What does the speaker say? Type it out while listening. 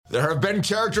There have been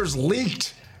characters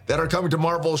leaked that are coming to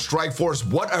Marvel Strike Force.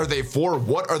 What are they for?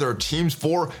 What are their teams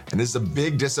for? And is it a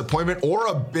big disappointment or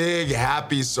a big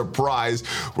happy surprise?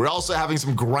 We're also having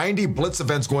some grindy Blitz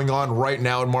events going on right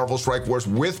now in Marvel Strike Force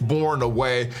with Born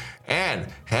Away. And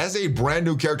has a brand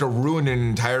new character ruined an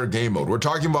entire game mode? We're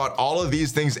talking about all of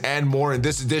these things and more in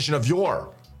this edition of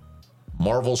your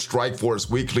Marvel Strike Force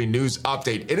Weekly News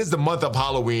Update. It is the month of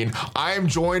Halloween. I am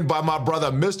joined by my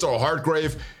brother, Mr.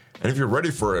 Heartgrave. And if you're ready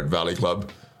for it, Valley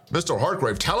Club, Mr.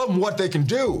 Heartgrave, tell them what they can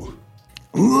do.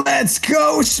 Let's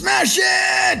go smash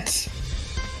it!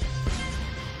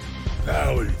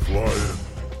 Valley flying.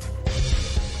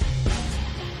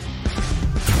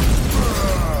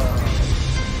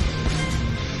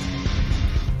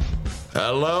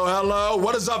 Hello.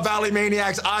 What is up, Valley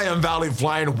Maniacs? I am Valley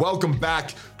Flying. Welcome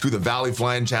back to the Valley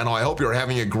Flying channel. I hope you're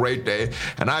having a great day,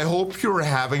 and I hope you're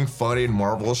having fun in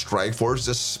Marvel Strike Force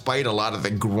despite a lot of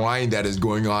the grind that is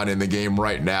going on in the game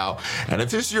right now. And if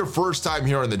this is your first time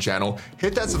here on the channel,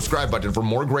 hit that subscribe button for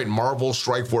more great Marvel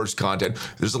Strike Force content.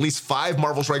 There's at least 5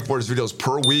 Marvel Strike Force videos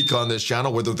per week on this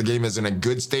channel, whether the game is in a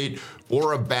good state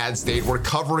or a bad state. We're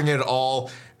covering it all.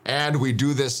 And we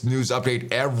do this news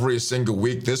update every single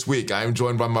week. This week, I am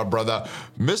joined by my brother,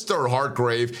 Mr.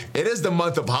 Heartgrave. It is the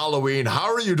month of Halloween.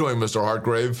 How are you doing, Mr.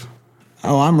 Heartgrave?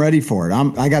 Oh, I'm ready for it.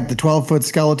 I got the 12-foot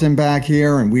skeleton back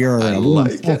here, and we are. I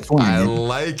like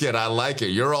it.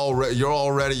 You're all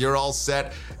ready. You're all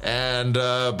set. And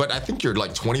but I think you're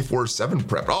like 24/7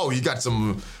 prepped. Oh, you got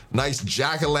some nice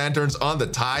jack-o'-lanterns on the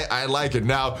tie. I like it.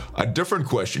 Now, a different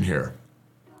question here.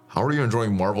 How are you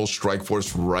enjoying Marvel Strike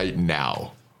Force right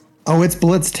now? Oh, it's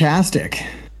blitztastic.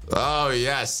 Oh,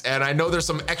 yes. And I know there's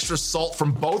some extra salt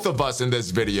from both of us in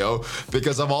this video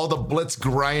because of all the blitz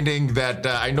grinding that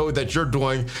I know that you're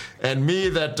doing and me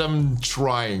that I'm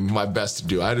trying my best to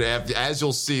do. As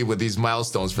you'll see with these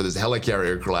milestones for this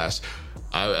helicarrier class,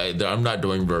 I'm not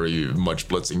doing very much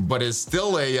blitzing, but it's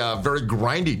still a very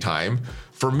grindy time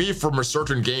for me from a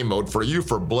certain game mode, for you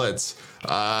for blitz.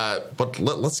 But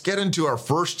let's get into our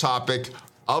first topic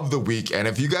of the week. And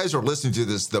if you guys are listening to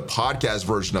this, the podcast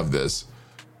version of this,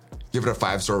 give it a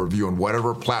 5-star review on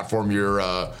whatever platform you're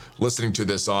listening to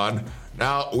this on.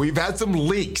 Now, we've had some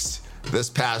leaks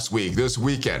this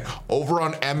weekend, over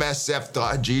on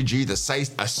MSF.gg, the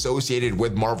site associated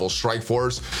with Marvel Strike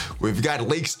Force. We've got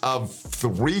leaks of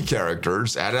 3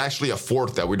 characters, and actually a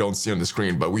 4th that we don't see on the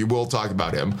screen, but we will talk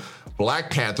about him. Black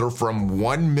Panther from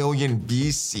 1 million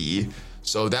BC.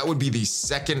 So that would be the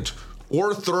 2nd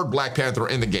or 3rd Black Panther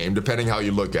in the game, depending how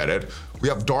you look at it. We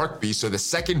have Dark Beast, so the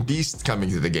 2nd Beast coming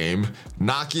to the game,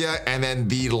 Nakia, and then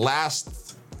the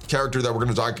last character that we're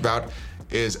gonna talk about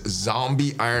is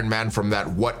Zombie Iron Man from that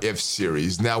What If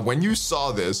series. Now, when you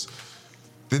saw this,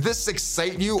 did this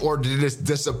excite you or did this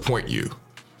disappoint you?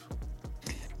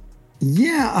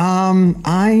 Yeah,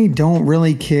 I don't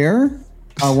really care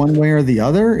one way or the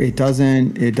other. It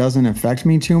doesn't affect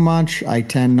me too much. I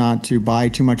tend not to buy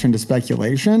too much into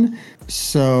speculation.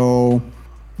 So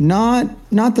not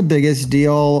the biggest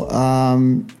deal.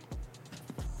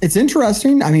 It's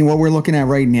interesting. I mean, what we're looking at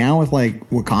right now with like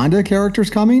Wakanda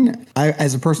characters coming,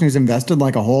 as a person who's invested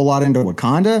like a whole lot into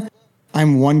Wakanda,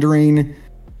 I'm wondering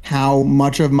how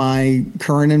much of my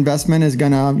current investment is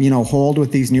gonna, hold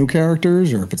with these new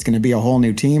characters, or if it's gonna be a whole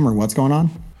new team, or what's going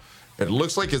on. It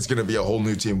looks like it's going to be a whole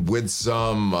new team with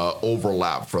some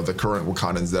overlap for the current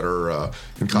Wakandans that are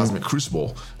in Cosmic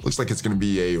Crucible. Looks like it's going to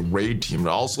be a raid team. It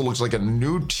also looks like a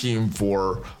new team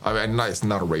for, it's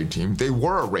not a raid team. They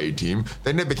were a raid team.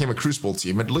 Then they became a Crucible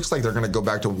team. It looks like they're going to go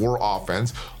back to War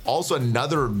Offense. Also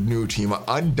another new team, an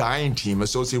Undying team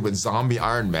associated with Zombie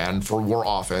Iron Man for War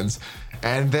Offense.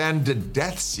 And then the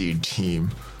Death Seed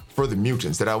team for the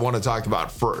mutants that I want to talk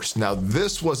about first. Now,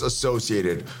 this was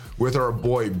associated with our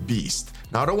boy Beast.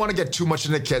 Now, I don't want to get too much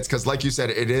into kits because, like you said,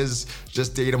 it is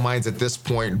just data mines at this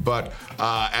point. But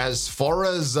as far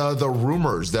as the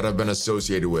rumors that have been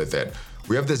associated with it,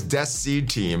 we have this Death Seed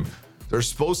team.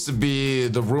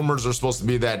 The rumors are supposed to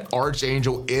be that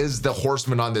Archangel is the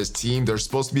horseman on this team. There's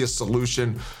supposed to be a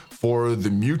solution for the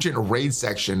mutant raid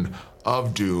section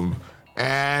of Doom.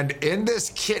 And in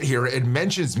this kit here, it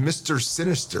mentions Mr.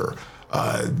 Sinister.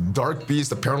 Dark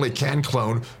Beast apparently can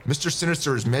clone. Mr.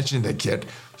 Sinister is mentioned in the kit.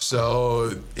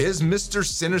 So is Mr.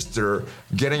 Sinister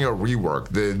getting a rework?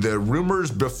 The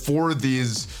rumors before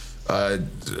these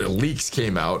leaks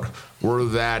came out were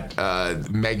that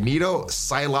Magneto,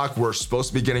 Psylocke were supposed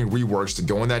to be getting reworks to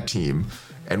go on that team.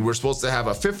 And we're supposed to have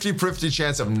a 50-50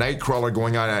 chance of Nightcrawler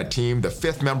going on that team. The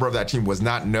 5th member of that team was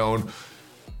not known.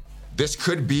 this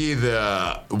could be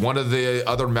one of the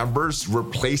other members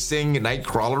replacing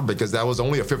Nightcrawler, because that was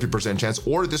only a 50% chance,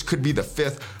 or this could be the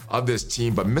fifth of this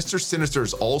team. But Mr. Sinister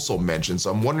is also mentioned,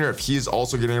 so I'm wondering if he's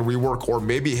also getting a rework, or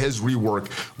maybe his rework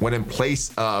went in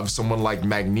place of someone like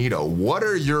Magneto. What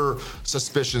are your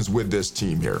suspicions with this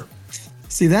team here?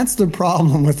 See, that's the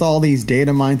problem with all these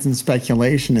data mines and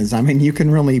speculation is, I mean, you can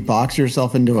really box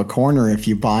yourself into a corner if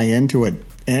you buy into it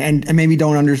and maybe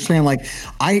don't understand. Like,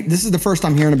 this is the first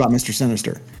I'm hearing about Mr.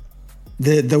 Sinister.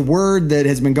 The word that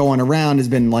has been going around has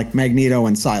been like Magneto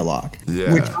and Psylocke,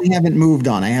 which I haven't moved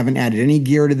on. I haven't added any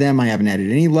gear to them. I haven't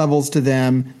added any levels to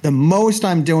them. The most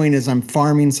I'm doing is I'm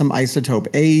farming some Isotope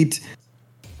 8.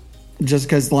 Just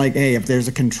because, like, hey, if there's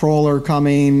a controller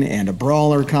coming and a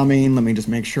brawler coming, let me just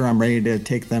make sure I'm ready to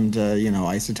take them to,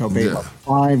 Isotope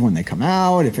 8.5 when they come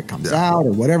out, if it comes out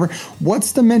or whatever.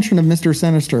 What's the mention of Mr.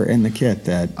 Sinister in the kit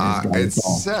that it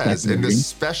says in this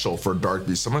special for Dark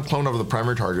Beast, someone clone over the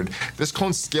primary target. This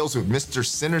clone scales with Mr.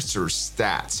 Sinister's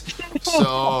stats.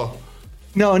 So...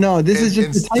 No, this is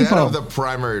just a typo. Instead of the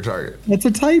primary target. It's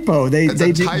a typo. It's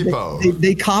a typo.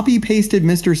 They copy-pasted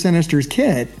Mr. Sinister's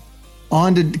kit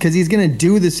because he's going to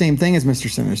do the same thing as Mr.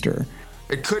 Sinister.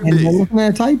 It could be. They're looking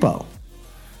at a typo.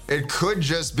 It could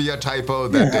just be a typo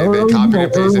that they copied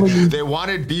and pasted. They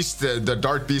wanted the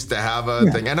Dark Beast to have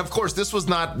a thing. And of course, this is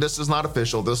not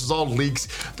official. This is all leaks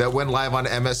that went live on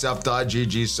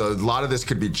MSF.gg. So a lot of this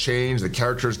could be changed. The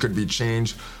characters could be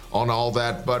changed on all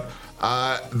that. But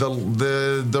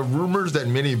the rumors that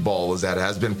Mini Ball is at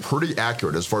has been pretty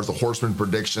accurate as far as the Horseman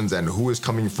predictions and who is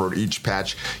coming for each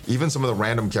patch, even some of the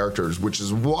random characters, which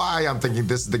is why I'm thinking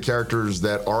this is the characters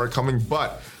that are coming.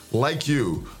 But like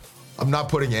you, I'm not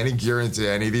putting any gear into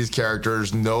any of these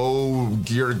characters. No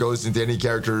gear goes into any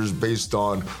characters based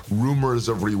on rumors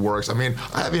of reworks. I mean,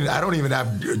 I don't even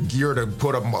have gear to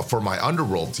put up for my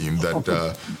Underworld team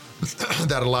that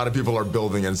that a lot of people are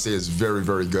building and say is very,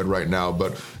 very good right now.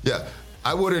 But yeah,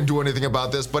 I wouldn't do anything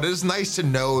about this, but it is nice to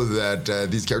know that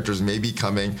these characters may be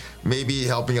coming, maybe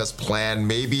helping us plan,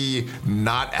 maybe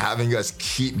not having us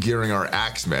keep gearing our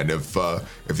Axemen if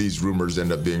these rumors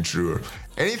end up being true.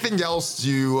 Anything else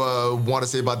you want to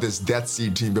say about this Death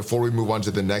Seed team before we move on to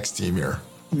the next team here?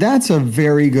 That's a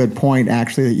very good point,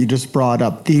 actually, that you just brought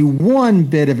up. The one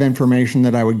bit of information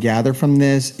that I would gather from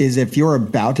this is if you're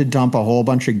about to dump a whole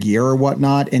bunch of gear or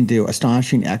whatnot into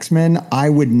Astonishing X-Men, I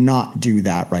would not do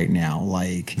that right now.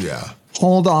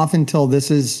 Hold off until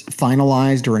this is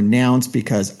finalized or announced,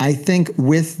 because I think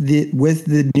with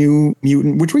the new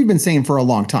mutant, which we've been saying for a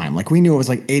long time, like we knew it was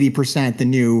like 80% the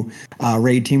new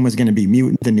raid team was going to be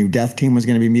mutant, the new death team was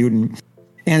going to be mutant.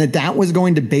 And that was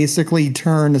going to basically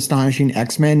turn Astonishing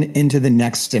X-Men into the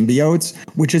next symbiotes,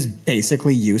 which is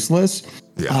basically useless.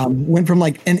 Yeah. Went from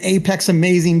like an apex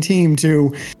amazing team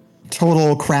to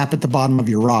total crap at the bottom of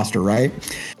your roster, right?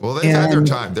 Well, they've had their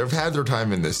time. They've had their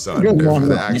time in this sun.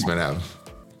 The X-Men have.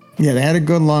 Yeah, they had a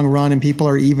good long run, and people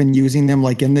are even using them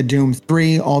like in the Doom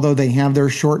 3, although they have their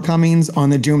shortcomings on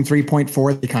the Doom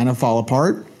 3.4, they kind of fall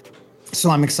apart.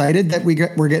 So I'm excited that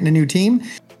we're getting a new team.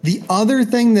 The other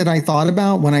thing that I thought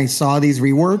about when I saw these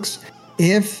reworks,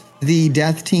 if the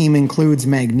Death Team includes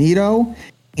Magneto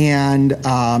and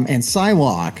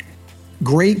Psylocke,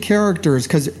 great characters,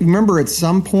 because remember at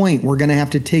some point we're going to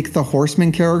have to take the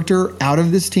Horseman character out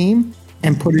of this team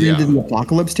and put it into the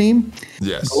Apocalypse team.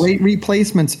 Yes. Great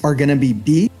replacements are going to be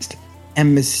Beast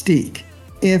and Mystique.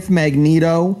 If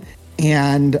Magneto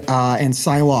and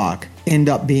Psylocke end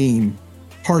up being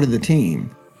part of the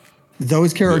team,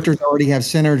 those characters already have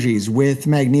synergies with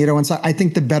Magneto and I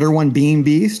think the better one being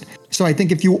Beast. So I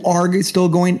think if you are still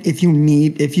going, if you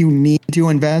need to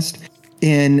invest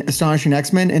in Astonishing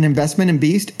X-Men, an investment in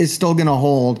Beast is still going to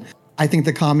hold. I think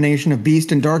the combination of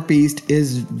Beast and Dark Beast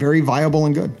is very viable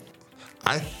and good.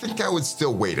 I think I would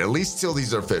still wait, at least till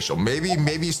these are official.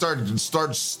 Maybe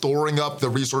start storing up the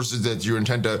resources that you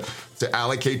intend to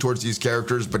allocate towards these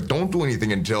characters, but don't do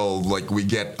anything until like we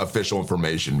get official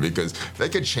information, because they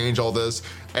could change all this.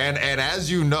 And as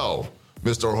you know,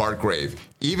 Mr. Hartgrave,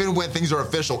 even when things are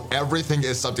official, everything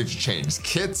is subject to change.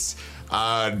 Kits,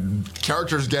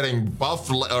 characters getting buffed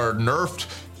or nerfed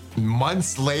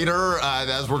months later,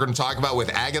 as we're going to talk about with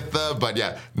Agatha. But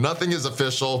yeah, nothing is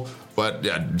official. But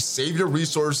yeah, save your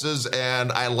resources,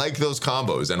 and I like those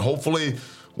combos. And hopefully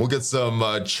we'll get some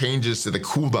changes to the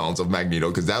cooldowns of Magneto,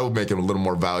 because that will make him a little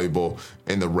more valuable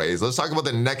in the raids. Let's talk about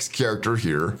the next character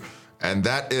here, and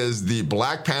that is the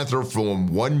Black Panther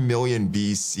from 1 million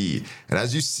BC. And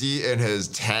as you see in his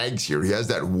tags here, he has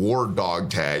that War Dog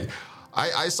tag.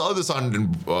 I saw this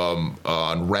on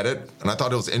Reddit, and I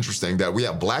thought it was interesting that we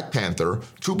have Black Panther,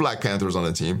 2 Black Panthers on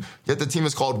the team, yet the team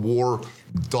is called War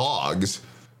Dogs.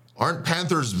 Aren't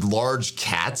panthers large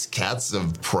cats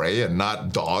of prey, and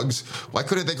not dogs? Why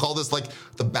couldn't they call this like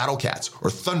the Battle Cats or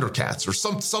Thundercats or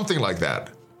something like that?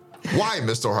 Why,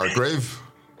 Mr. Hargrave?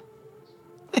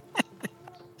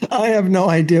 I have no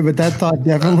idea, but that thought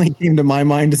definitely came to my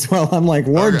mind as well. I'm like,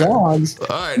 war dogs. All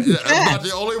right, I'm not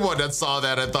the only one that saw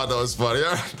that and thought that was funny.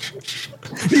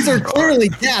 These are clearly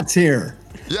cats here.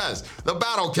 Yes, the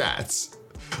Battle Cats.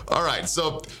 All right,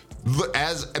 so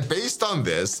as based on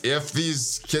this, if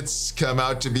these kits come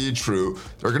out to be true,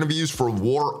 they're going to be used for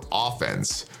war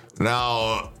offense.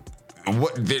 Now,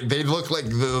 what they look like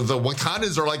the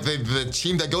Wakandans are like the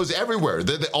team that goes everywhere.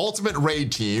 They're the ultimate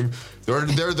raid team. They're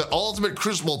the ultimate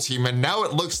Crucible team, and now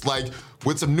it looks like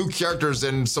with some new characters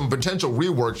and some potential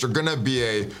reworks, they're gonna be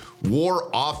a war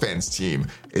offense team.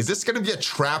 Is this gonna be a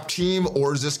trap team,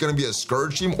 or is this gonna be a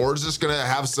Scourge team, or is this gonna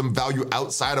have some value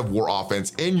outside of war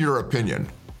offense, in your opinion?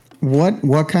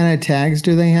 What kind of tags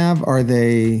do they have? Are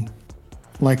they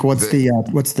like what's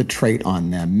the trait on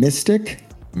them? Mystic?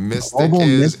 Mystic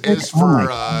is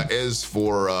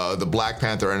for the Black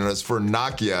Panther, and as for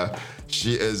Nakia,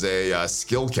 she is a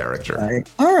skill character.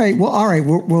 All right.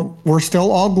 We're still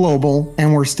all global,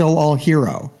 and we're still all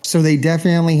hero. So they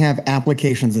definitely have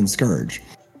applications in Scourge.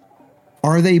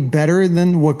 Are they better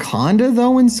than Wakanda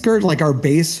though in Scourge? Like our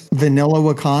base vanilla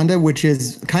Wakanda, which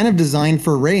is kind of designed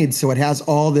for raids, so it has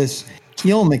all this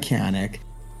heal mechanic.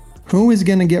 Who is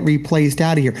going to get replaced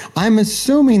out of here? I'm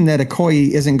assuming that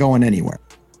Okoye isn't going anywhere.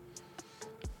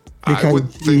 I would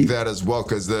think that as well,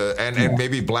 because and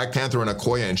maybe Black Panther and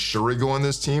Okoye and Shuri go on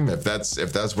this team if that's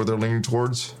where they're leaning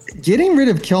towards. Getting rid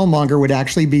of Killmonger would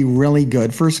actually be really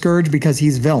good for Scourge because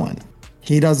he's villain.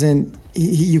 He doesn't.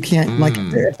 You can't like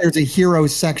if there's a hero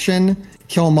section,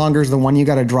 Killmonger's the one you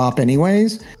got to drop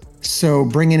anyways. So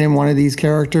bringing in one of these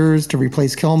characters to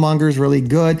replace Killmonger is really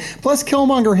good. Plus,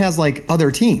 Killmonger has like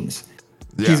other teams.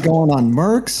 Yeah. He's going on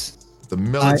Mercs. The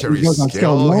military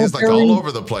skill. He's like all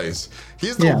over the place.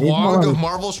 He's the Wong of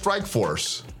Marvel Strike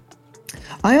Force.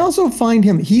 I also find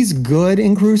he's good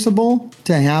in Crucible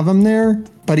to have him there,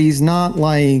 but he's not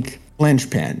like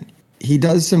linchpin. He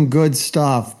does some good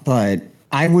stuff, but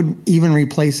I would even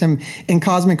replace him in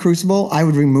Cosmic Crucible. I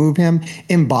would remove him.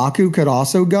 M'Baku could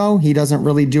also go. He doesn't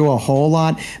really do a whole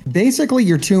lot. Basically,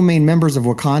 your 2 main members of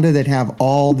Wakanda that have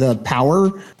all the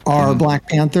power are Black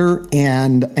Panther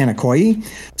and Okoye.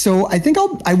 So I think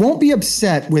I won't be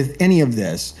upset with any of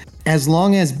this as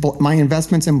long as my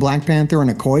investments in Black Panther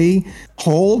and Okoye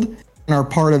hold and are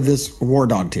part of this War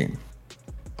Dog team.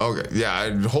 Okay, yeah,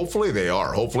 and hopefully they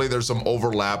are. Hopefully there's some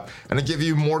overlap, and it give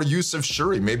you more use of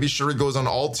Shuri. Maybe Shuri goes on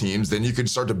all teams, then you could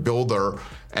start to build her,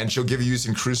 and she'll give you use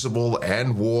in Crucible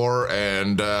and War,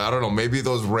 and I don't know, maybe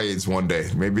those raids one day.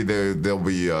 Maybe they'll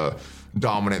be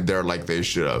dominant there like they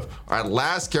should have. All right,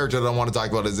 last character that I want to talk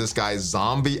about is this guy,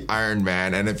 Zombie Iron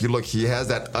Man, and if you look, he has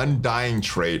that Undying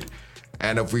trait,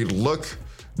 and if we look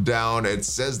down, it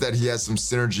says that he has some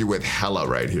synergy with Hela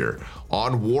right here.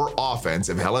 On war offense,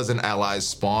 if Hela's an ally,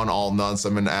 spawn all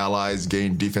non-summon allies,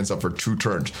 gain defense up for 2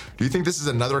 turns. Do you think this is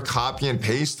another copy and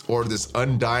paste, or this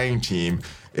Undying team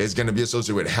is going to be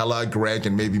associated with Hela, Greg,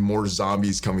 and maybe more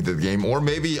zombies coming to the game, or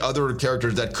maybe other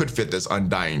characters that could fit this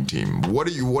Undying team? What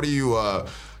are you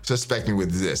suspecting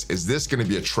with this? Is this going to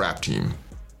be a trap team?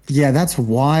 Yeah, that's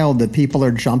wild that people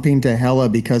are jumping to Hela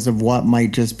because of what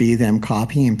might just be them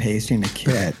copying and pasting a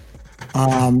kit.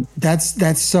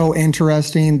 That's so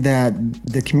interesting that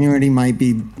the community might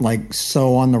be like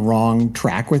so on the wrong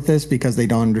track with this because they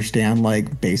don't understand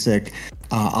like basic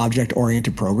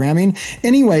object-oriented programming.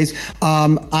 Anyways,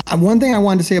 one thing I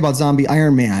wanted to say about Zombie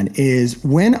Iron Man is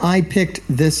when I picked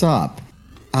this up,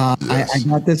 I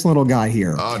got this little guy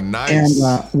here. Oh, nice.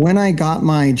 And when I got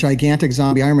my gigantic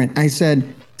Zombie Iron Man, I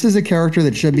said, this is a character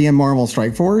that should be in Marvel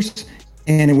Strike Force,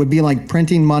 and it would be like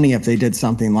printing money if they did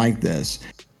something like this.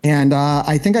 And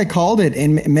I think I called it,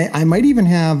 and I might even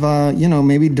have,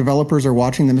 maybe developers are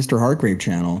watching the Mr. Hargrave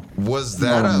channel. Was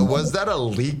that a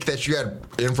leak that you had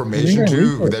information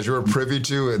to, that you were privy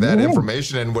to that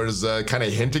information, and was kind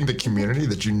of hinting the community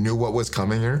that you knew what was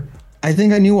coming here? I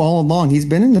think I knew all along. He's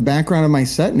been in the background of my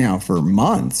set now for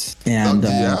months, and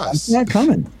I saw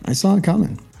it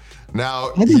coming.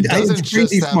 Now, he doesn't it's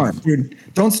crazy smart, dude.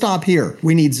 Don't stop here.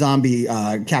 We need zombie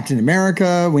Captain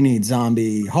America. We need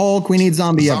zombie Hulk. We need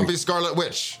zombie Scarlet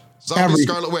Witch. Zombie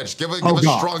Scarlet Witch. Give a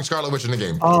strong Scarlet Witch in the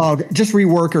game. Oh, just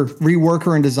rework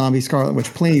her into Zombie Scarlet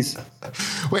Witch, please.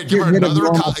 Wait, give her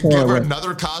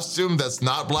another costume that's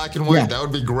not black and white. Yeah. That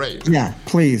would be great. Yeah,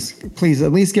 please,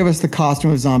 at least give us the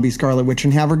costume of Zombie Scarlet Witch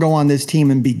and have her go on this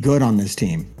team and be good on this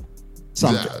team.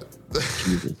 Something. Yeah.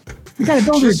 You got to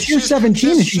build her tier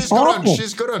 17. She's awful.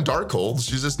 She's good on Darkhold.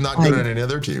 She's just not good on any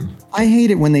other team. I hate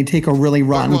it when they take a really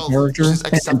rotten character. She's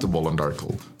acceptable on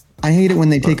Darkhold. I hate it when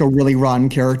they take a really rotten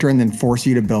character and then force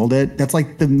you to build it. That's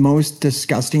like the most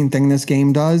disgusting thing this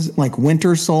game does. Like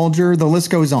Winter Soldier, the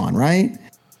list goes on, right?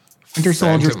 Winter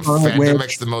Soldier, Scarlet Witch.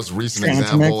 Phantomic's the most recent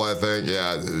example, I think.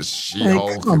 Yeah,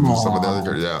 She-Hulk, and some of the other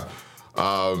characters.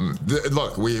 Yeah.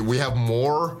 Look, we have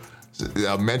more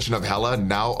mention of Hela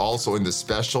now also in the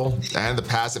special and the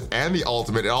passive and the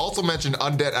ultimate. It also mentioned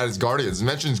Undead as Guardians. It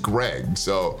mentions Greg,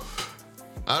 so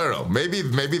I don't know. Maybe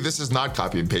this is not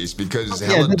copy and paste because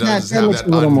Hela does have that. A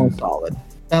little more solid.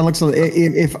 That looks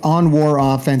if on war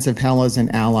offensive Hela's an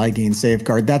ally gain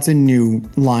safeguard. That's a new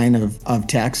line of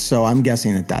text, so I'm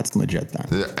guessing that's legit then.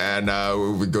 Yeah, and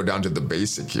we go down to the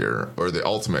basic here or the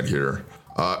ultimate here.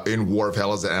 In war, if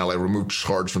Hela's an ally, remove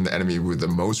charge from the enemy with the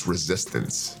most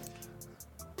resistance.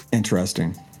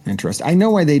 Interesting. I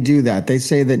know why they do that. They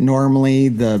say that normally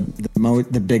the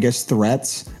biggest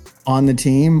threats on the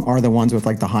team are the ones with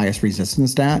like the highest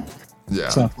resistance stat. Yeah.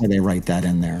 So that's why they write that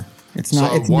in there. It's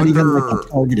not even like a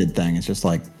targeted thing. It's just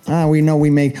like, we know we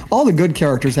make all the good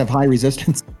characters have high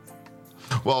resistance.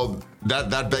 Well,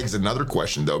 that begs another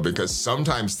question though, because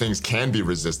sometimes things can be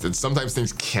resisted, sometimes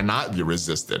things cannot be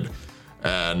resisted,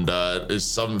 and is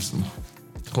some.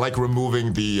 Like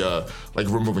removing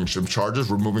some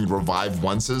charges, removing revive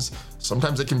onces.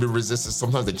 Sometimes it can be resisted,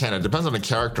 sometimes they can't. It depends on the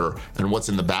character and what's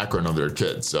in the background of their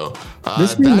kid. So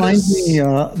this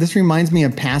reminds me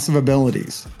of passive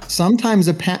abilities. Sometimes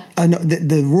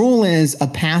the rule is a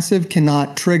passive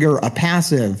cannot trigger a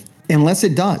passive unless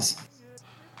it does.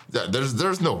 Yeah,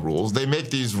 there's no rules. They make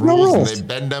these rules and they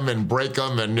bend them and break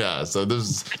them, and yeah. So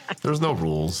there's no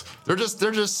rules. They're just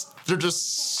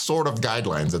sort of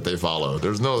guidelines that they follow.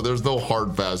 There's no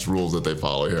hard fast rules that they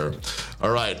follow here.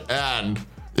 All right, and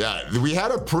yeah, we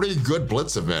had a pretty good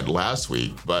Blitz event last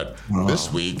week, but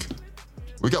this week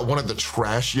we got one of the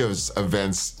trashiest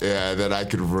events that I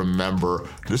could remember.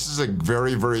 This is a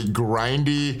very, very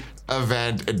grindy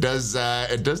event. It does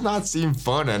not seem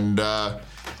fun, and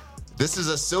this is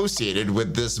associated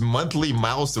with this monthly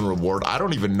milestone reward. I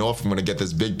don't even know if I'm going to get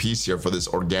this big piece here for this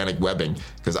organic webbing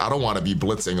because I don't want to be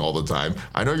blitzing all the time.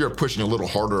 I know you're pushing a little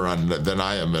harder than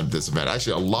I am at this event.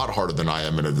 Actually, a lot harder than I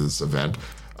am in this event.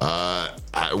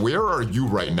 Where are you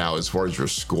right now as far as your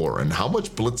score? And how much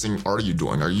blitzing are you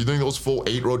doing? Are you doing those full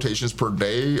 8 rotations per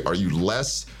day? Are you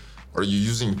less? Are you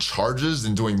using charges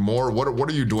and doing more? What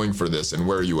are you doing for this and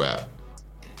where are you at?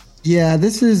 Yeah,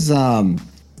 this is...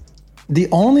 The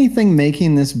only thing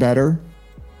making this better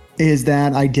is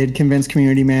that I did convince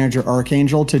community manager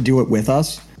Archangel to do it with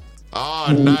us.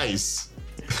 Oh, nice.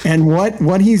 And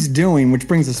what he's doing, which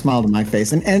brings a smile to my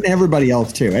face, and everybody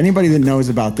else too. Anybody that knows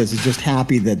about this is just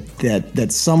happy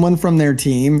that someone from their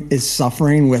team is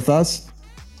suffering with us.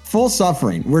 Full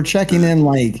suffering. We're checking in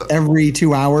like every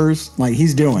 2 hours. Like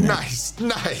he's doing it. Nice.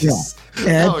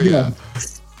 Yeah. Oh yeah.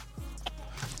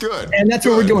 Good. And that's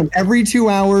what we're doing. Every 2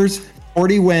 hours.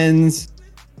 40 wins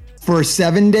for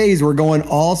 7 days. We're going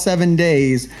all 7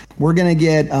 days. We're going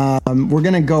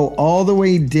to go all the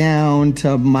way down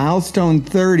to milestone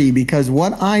 30 because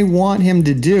what I want him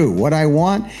to do, what I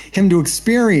want him to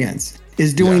experience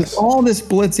is doing all this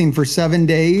blitzing for 7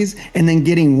 days and then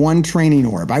getting one training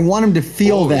orb. I want him to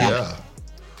feel that. Yeah.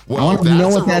 Well, I want him to know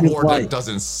what that is like. That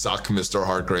doesn't suck, Mr.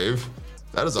 Hartgrave.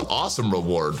 That is an awesome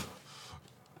reward.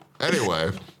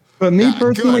 Anyway. But me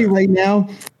personally right now,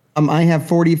 I have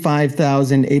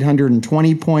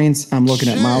 45,820 points. I'm looking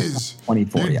at milestone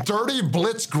 24. You dirty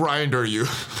blitz grinder, you.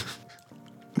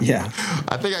 Yeah.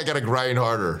 I think I gotta grind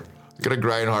harder.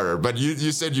 But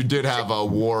you said you did have a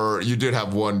war. You did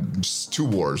have 2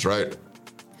 wars, right?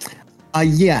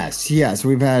 Yes.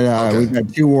 We've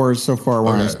had 2 wars so far.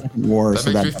 We're on a second war.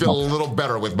 That makes me feel a little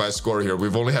better with my score here.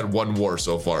 We've only had 1 war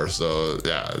so far, so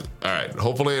yeah. All right.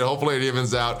 Hopefully it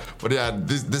evens out. But yeah,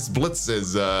 this blitz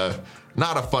is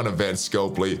not a fun event,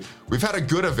 Scopely. We've had a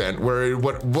good event where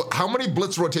how many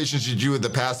blitz rotations did you do at the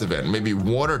past event? Maybe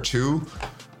 1 or 2?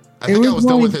 I think I was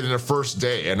done with it in the first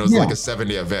day, and it was like a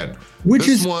 7-day event. Which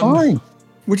is fine.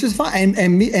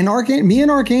 And me and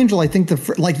Archangel, I think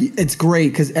it's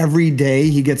great because every day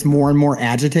he gets more and more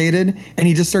agitated, and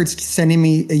he just starts sending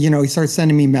me,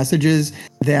 messages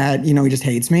that he just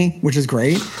hates me, which is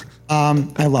great.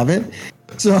 I love it.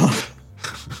 So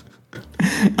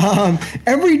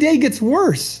Every day gets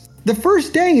worse. The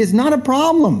first day is not a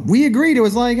problem. We agreed. It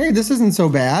was like, hey, this isn't so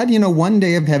bad. You know, 1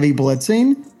 day of heavy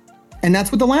blitzing. And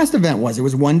that's what the last event was. It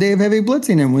was 1 day of heavy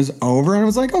blitzing and it was over. And it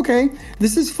was like, okay,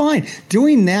 this is fine.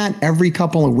 Doing that every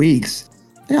couple of weeks,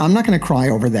 yeah, I'm not going to cry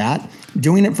over that.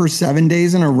 Doing it for 7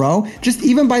 days in a row, just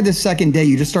even by the second day,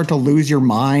 you just start to lose your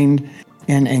mind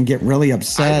and get really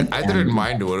upset. I didn't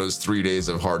mind when it was 3 days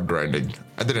of hard grinding.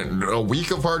 I didn't a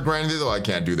week of hard grinding though. I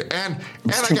can't do that. And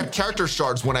I got character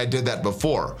shards when I did that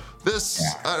before. This,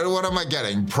 what am I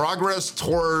getting? Progress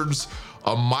towards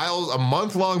a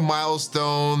month-long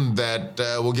milestone that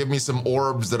will give me some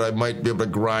orbs that I might be able to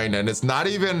grind. And it's not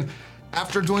even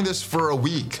after doing this for a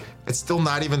week. It's still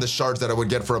not even the shards that I would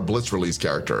get for a Blitz release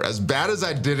character. As bad as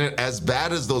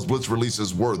those Blitz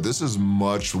releases were, this is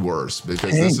much worse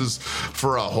because this is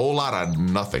for a whole lot of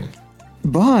nothing.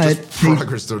 But just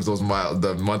progress towards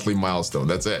the monthly milestone.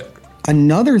 That's it.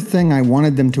 Another thing I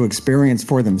wanted them to experience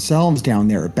for themselves down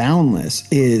there at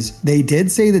Boundless is they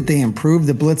did say that they improved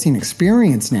the blitzing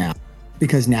experience now,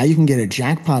 because now you can get a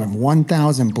jackpot of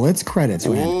 1,000 Blitz credits.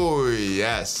 Oh,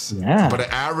 yes. Yeah. But an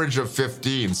average of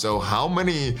 15. So how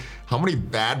many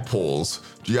bad pulls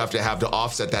do you have to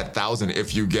offset that 1,000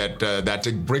 if you get that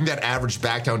to bring that average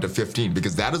back down to 15?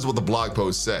 Because that is what the blog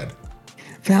post said.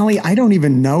 Valley, I don't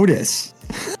even notice.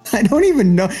 I don't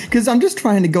even know, because I'm just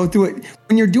trying to go through it.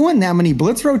 When you're doing that many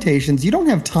Blitz rotations, you don't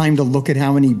have time to look at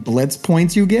how many Blitz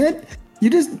points you get.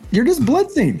 You're just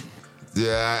blitzing.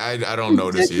 Yeah, I don't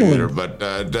notice either, but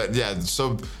yeah,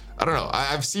 so I don't know.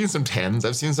 I've seen some 10s,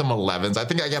 I've seen some 11s. I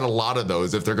think I get a lot of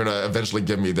those if they're going to eventually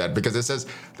give me that, because it says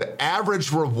the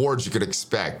average rewards you could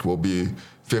expect will be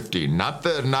 15, not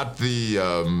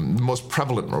the most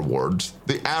prevalent rewards,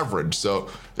 the average. So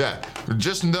yeah,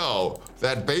 just know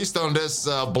that based on this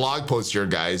blog post here,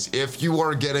 guys, if you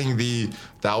are getting the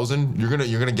 1,000, you're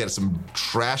gonna get some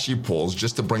trashy pulls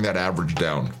just to bring that average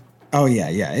down. Oh yeah.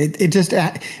 It just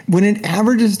when it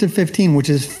averages to 15, which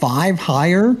is 5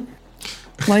 higher,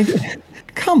 like,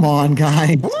 come on,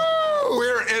 guys. Woo!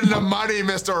 We're in the money,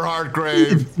 Mr.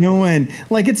 Hartgrave. Doing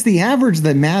like it's the average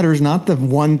that matters, not the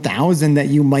 1,000 that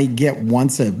you might get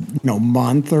once a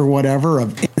month or whatever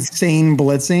of insane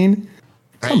blitzing.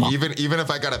 Hey, even if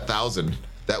I got 1,000,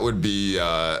 that would be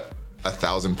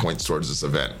 1,000 points towards this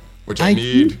event, which I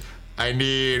need. I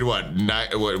need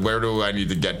where do I need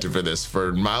to get to for this?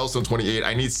 For milestone 28,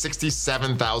 I need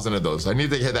 67,000 of those. I need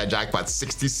to hit that jackpot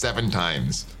 67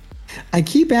 times. I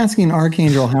keep asking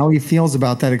Archangel how he feels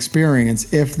about that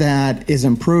experience, if that is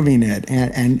improving it.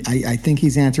 And I think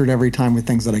he's answered every time with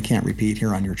things that I can't repeat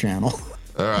here on your channel.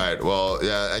 All right. Well,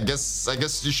 yeah, I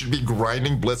guess you should be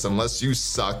grinding Blitz unless you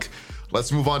suck.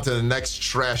 Let's move on to the next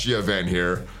trashy event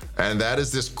here. And that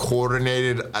is this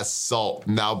coordinated assault.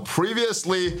 Now,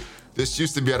 previously, this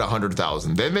used to be at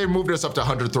 100,000. Then they moved us up to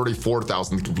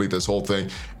 134,000 to complete this whole thing.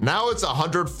 Now it's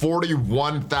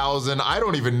 141,000. I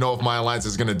don't even know if my alliance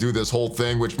is going to do this whole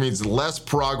thing, which means less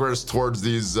progress towards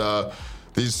these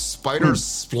spider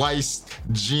spliced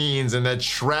genes and that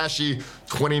trashy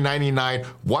 2099.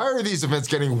 Why are these events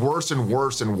getting worse and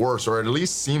worse and worse, or at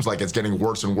least seems like it's getting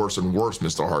worse and worse and worse,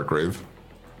 Mr. Hartgrave?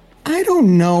 I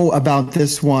don't know about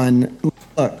this one.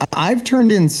 Look, I've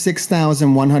turned in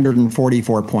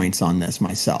 6,144 points on this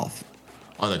myself.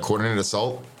 On the coordinated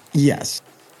assault? Yes.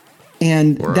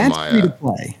 And that's free to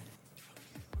play.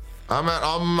 I'm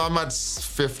at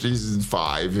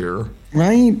 55 here.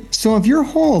 Right? So if your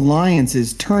whole alliance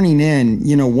is turning in,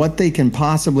 what they can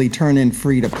possibly turn in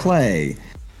free to play,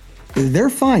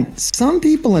 they're fine. Some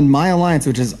people in my alliance,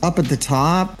 which is up at the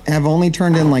top, have only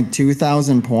turned in like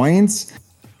 2,000 points.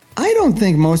 I don't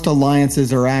think most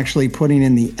alliances are actually putting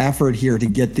in the effort here to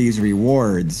get these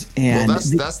rewards. And well,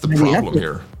 that's the problem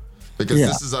here, because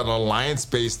this is an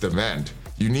alliance-based event.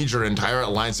 You need your entire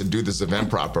alliance to do this event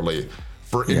properly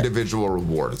for individual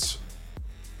rewards.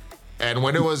 And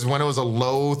when it was a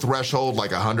low threshold,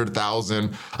 like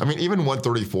 100,000, I mean, even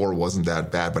 134 wasn't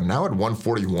that bad. But now at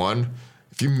 141,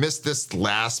 if you miss this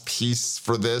last piece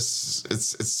for this,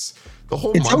 it's the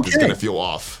whole month is gonna feel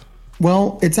off.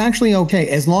 Well, it's actually okay.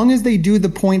 As long as they do the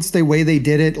points the way they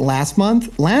did it last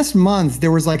month. Last month, there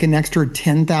was like an extra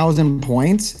 10,000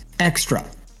 points extra.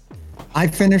 I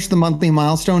finished the monthly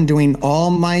milestone doing all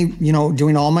my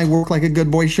work like a good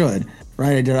boy should,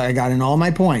 right? I got in all my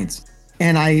points.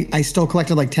 And I still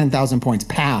collected like 10,000 points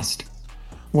past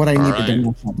what I needed to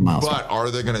do. But are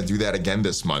they going to do that again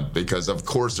this month? Because of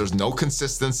course there's no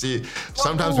consistency.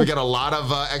 Sometimes we get a lot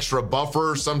of extra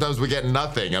buffers. Sometimes we get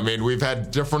nothing. I mean, we've had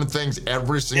different things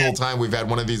every single time we've had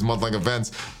one of these month-long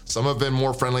events. Some have been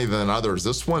more friendly than others.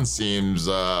 This one seems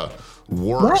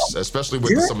worse, especially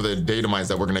with some of the data mines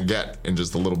that we're going to get in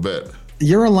just a little bit.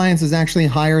 Your alliance is actually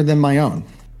higher than my own.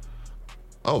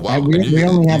 Oh, wow. We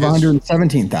only have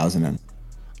 117,000 in.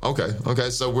 Okay.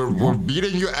 So we're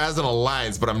beating you as an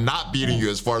alliance, but I'm not beating you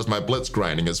as far as my blitz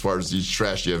grinding, as far as these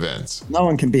trashy events. No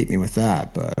one can beat me with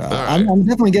that, but right. I'm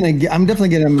definitely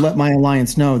gonna let my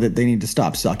alliance know that they need to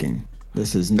stop sucking.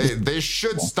 They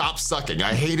should stop sucking.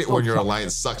 I hate it when your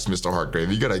alliance sucks, Mr.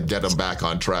 Hartgrave. You gotta get them back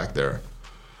on track there.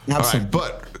 Absolutely. All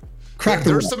right, but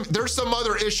there's some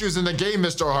other issues in the game,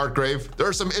 Mr. Hartgrave. There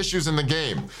are some issues in the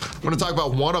game. I'm gonna talk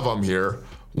about one of them here.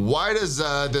 Why does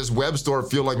this web store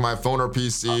feel like my phone or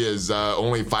PC is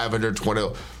only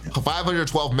 512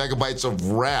 megabytes of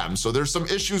RAM? So there's some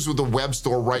issues with the web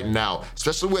store right now,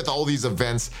 especially with all these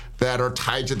events that are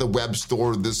tied to the web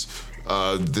store. This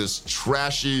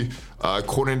trashy,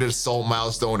 according to Salt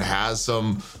Milestone, has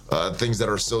some things that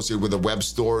are associated with the web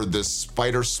store. This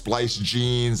spider splice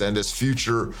jeans and this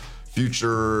future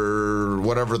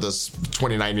whatever this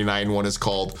 2099 one is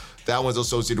called, that one's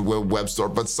associated with web store,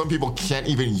 but some people can't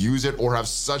even use it or have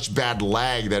such bad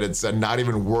lag that it's not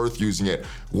even worth using it.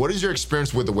 What is your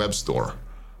experience with the web store?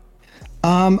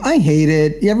 I hate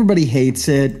it. Everybody hates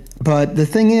it, but the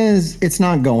thing is, it's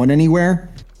not going anywhere.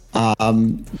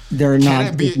 Can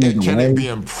it be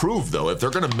improved though? If they're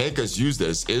going to make us use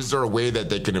this, is there a way that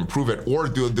they can improve it, or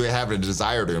do they have a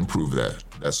desire to improve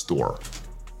that store?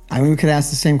 I mean, we could ask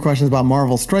the same questions about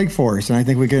Marvel Strike Force, and I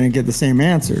think we're going to get the same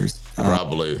answers.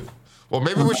 Probably. Well,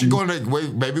 maybe we should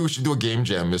maybe we should do a game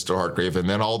jam, Mr. Hartgrave, and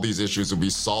then all these issues will be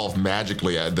solved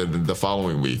magically the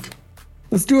following week.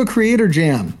 Let's do a creator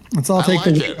jam. Let's all take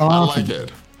the week off. I like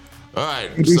it. All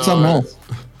right. Do something else.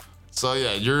 So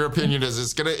yeah, your opinion is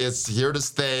it's here to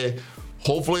stay.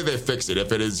 Hopefully they fix it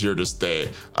if it is here to stay.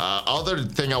 Other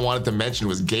thing I wanted to mention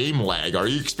was game lag. Are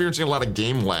you experiencing a lot of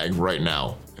game lag right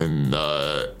now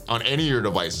on any of your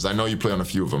devices? I know you play on a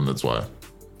few of them, that's why.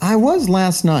 I was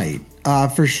last night,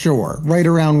 for sure. Right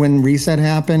around when reset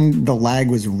happened, the lag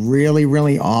was really,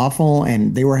 really awful,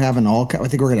 and they were having I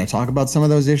think we're going to talk about some of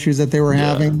those issues that they were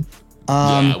having.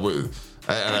 And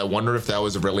I wonder if that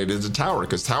was related to Tower,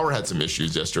 because Tower had some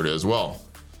issues yesterday as well.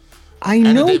 I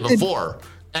know the day before.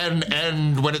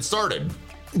 And when it started.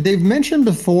 They've mentioned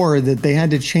before that they had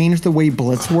to change the way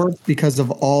Blitz works because of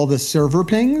all the server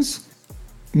pings.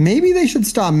 Maybe they should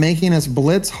stop making us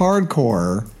blitz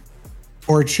hardcore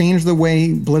or change the way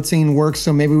blitzing works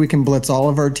so maybe we can blitz all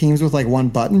of our teams with like one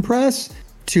button press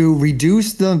to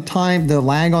reduce the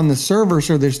lag on the server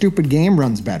so their stupid game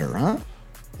runs better, huh?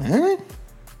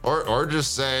 Or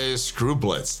just say screw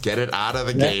blitz, get it out of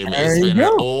the game. It's been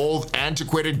an old,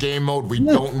 antiquated game mode. We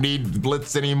don't need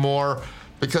blitz anymore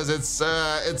because it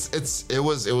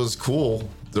was cool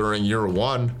during year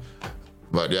one,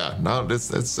 but yeah, no,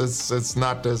 it's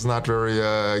not very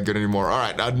good anymore. All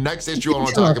right, next issue I want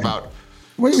to talk about.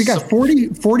 Wait, we got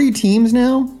 40 teams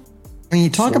now. I mean, you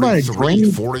talk about a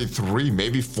drain. 43,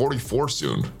 maybe 44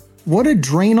 soon. What a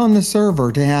drain on the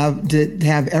server to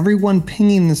have everyone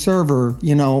pinging the server,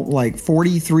 like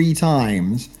 43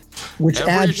 times, which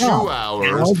every adds 2 up.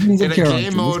 hours in a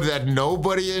game mode that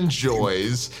nobody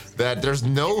enjoys, that there's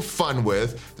no fun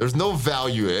with, there's no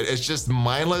value in it. It's just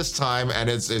mindless time, and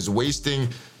it's wasting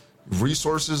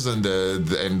resources and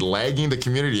lagging the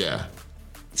community. Yeah.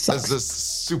 That's a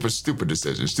super stupid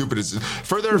decision.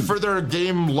 Further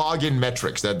game login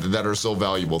metrics that are so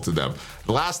valuable to them.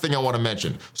 The last thing I want to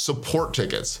mention: support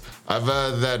tickets. I've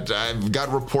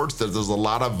got reports that there's a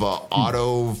lot of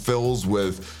auto fills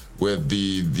with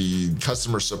the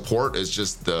customer support. It's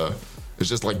just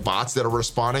like bots that are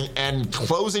responding and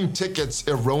closing tickets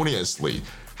erroneously.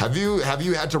 Have you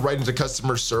had to write into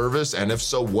customer service? And if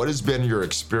so, what has been your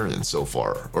experience so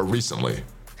far or recently?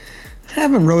 I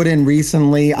haven't wrote in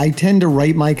recently. I tend to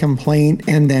write my complaint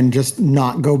and then just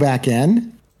not go back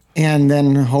in and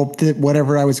then hope that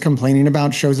whatever I was complaining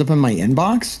about shows up in my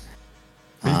inbox.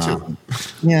 Me too.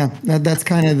 Yeah, that's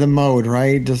kind of the mode,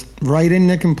 right? Just write in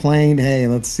the complaint. Hey,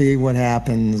 let's see what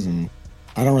happens. And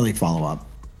I don't really follow up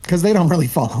because they don't really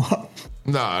follow up.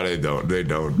 No, they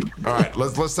don't. All right,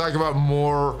 let's talk about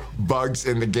more bugs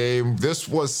in the game. This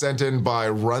was sent in by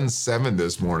Run7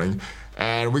 this morning.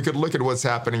 And we could look at what's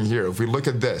happening here. If we look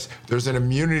at this, there's an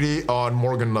immunity on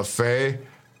Morgan Le Fay.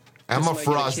 Emma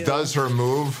Frost does her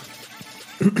move,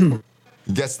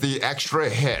 gets the extra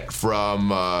hit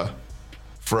from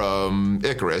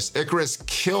Icarus. Icarus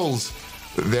kills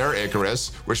their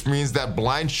Icarus, which means that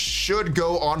blind should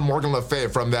go on Morgan Le Fay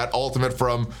from that ultimate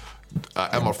from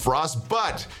Emma Frost,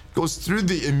 but goes through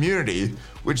the immunity,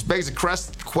 which begs a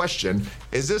question: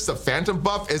 is this a phantom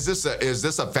buff? Is this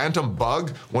a phantom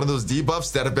bug? One of those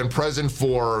debuffs that have been present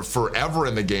for forever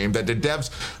in the game that the devs,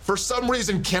 for some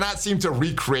reason, cannot seem to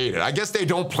recreate it. I guess they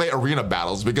don't play arena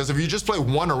battles, because if you just play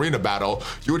one arena battle,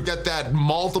 you would get that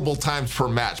multiple times per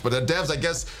match. But the devs, I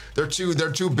guess, they're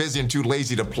too busy and too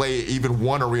lazy to play even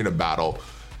one arena battle.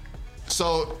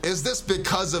 So is this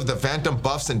because of the phantom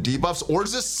buffs and debuffs, or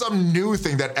is this some new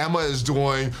thing that Emma is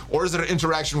doing, or is it an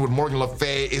interaction with Morgan Le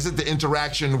Fay? Is it the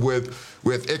interaction with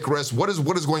Icarus? What is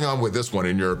going on with this one,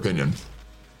 in your opinion?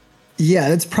 Yeah,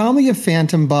 it's probably a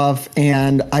phantom buff,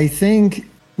 and I think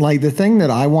like the thing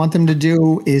that I want them to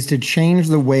do is to change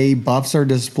the way buffs are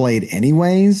displayed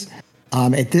anyways.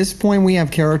 At this point, we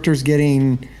have characters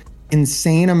getting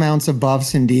insane amounts of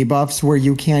buffs and debuffs where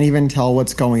you can't even tell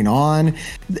what's going on.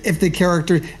 If the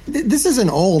character, this is an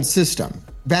old system.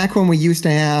 Back when we used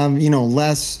to have,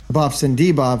 less buffs and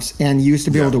debuffs, and used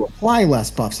to be able to apply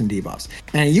less buffs and debuffs,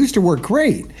 and it used to work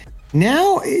great.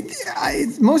 Now,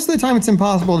 most of the time, it's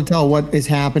impossible to tell what is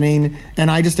happening, and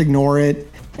I just ignore it.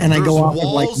 And There's I go off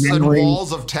walls of and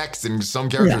walls of text in some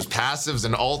characters' passives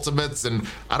and ultimates, and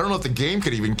I don't know if the game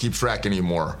could even keep track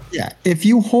anymore. Yeah, if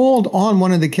you hold on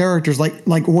one of the characters, like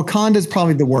Wakanda's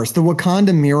probably the worst. The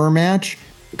Wakanda mirror match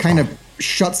kind of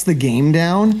shuts the game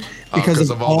down because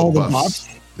of all the buffs.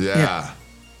 Yeah.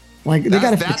 Like they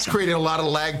got that's creating a lot of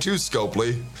lag too,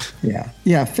 Scopely. Yeah.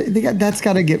 That's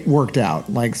got to get worked out.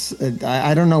 Like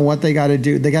I don't know what they got to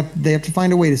do. They have to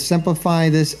find a way to simplify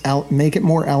this, make it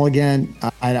more elegant.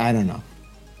 I don't know.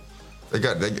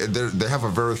 They have a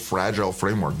very fragile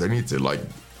framework. They need to like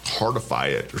hardify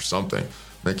it or something,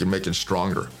 make it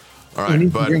stronger. All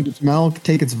right, but drink its milk,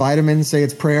 take its vitamins, say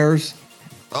its prayers.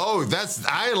 Oh,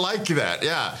 I like that.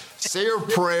 Yeah. Say your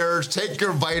prayers, take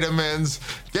your vitamins,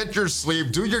 get your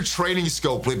sleep, do your training,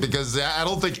 Scopely, because I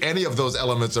don't think any of those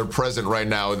elements are present right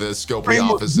now in the Scopely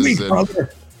offices.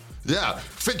 Yeah.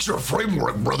 Fix your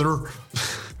framework, brother. All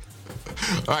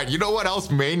right. You know what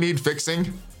else may need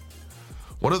fixing?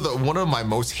 One of my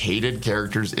most hated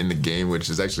characters in the game, which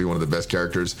is actually one of the best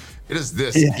characters, it is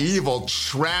this evil,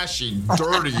 trashy,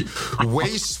 dirty,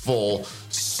 wasteful,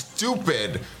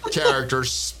 stupid character,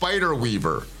 Spider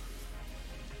Weaver.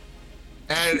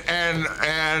 And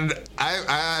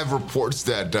I have reports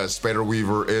that Spider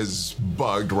Weaver is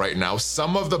bugged right now.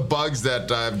 Some of the bugs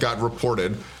that I've got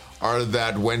reported are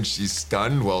that when she's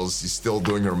stunned, well, she's still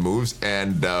doing her moves,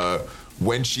 and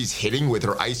when she's hitting with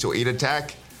her ISO 8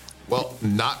 attack, well,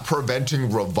 not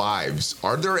preventing revives.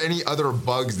 Are there any other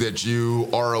bugs that you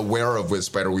are aware of with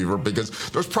Spider Weaver? Because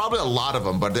there's probably a lot of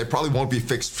them, but they probably won't be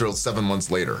fixed till 7 months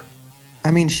later.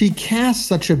 I mean, she casts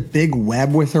such a big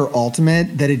web with her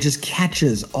ultimate that it just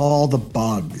catches all the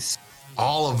bugs.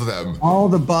 All of them. All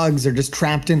the bugs are just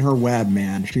trapped in her web,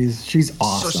 man. She's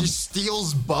awesome. So she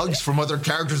steals bugs from other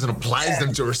characters and applies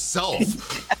them to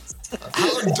herself.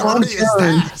 How dirty is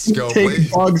that, Scopely?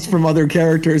 Take bugs from other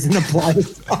characters and apply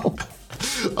them.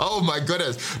 Oh my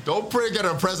goodness. Don't bring in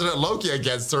a President Loki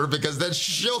against her, because then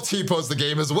she'll T-pose the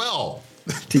game as well.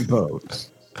 T-pose.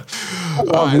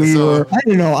 I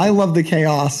don't know. I love the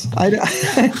chaos. I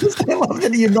love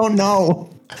that you don't know.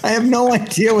 I have no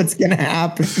idea what's going to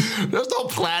happen. There's no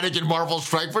planning in Marvel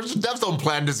Strike Force. Devs don't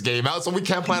plan this game out, so we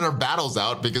can't plan our battles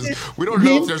out because we don't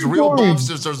know if there's real buffs,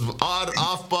 if there's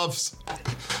off buffs.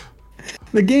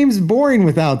 The game's boring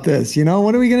without this.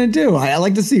 What are we going to do? I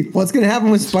like to see what's going to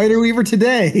happen with Spider Weaver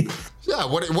today. Yeah,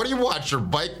 what do you want? Your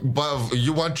bike?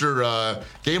 You want your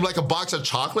game like a box of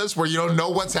chocolates where you don't know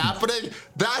what's happening?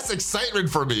 That's excitement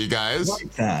for me, guys.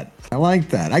 I like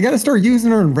that. I got to start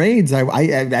using her in raids.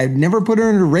 I've never put her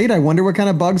in a raid. I wonder what kind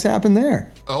of bugs happen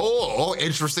there. Oh,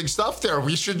 interesting stuff there.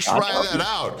 We should try that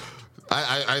out.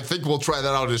 I think we'll try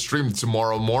that out in stream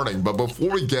tomorrow morning. But before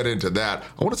we get into that,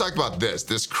 I want to talk about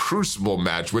this Crucible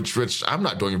match, which I'm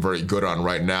not doing very good on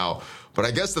right now. But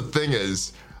I guess the thing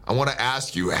is, I want to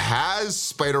ask you, has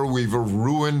Spider Weaver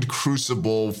ruined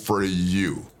Crucible for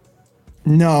you?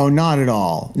 No, not at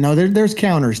all. No, there's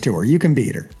counters to her. You can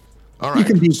beat her. All right. You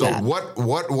can beat that.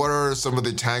 What are some of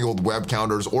the Tangled Web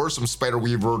counters or some Spider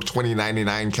Weaver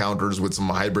 2099 counters with some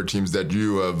hybrid teams that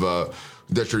you have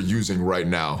that you're using right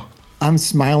now? I'm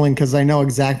smiling because I know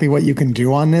exactly what you can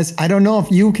do on this. I don't know if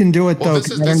you can do it though.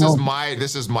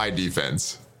 This is my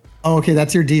defense. Oh, okay,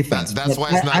 that's your defense. That's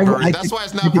why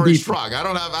it's not very strong. I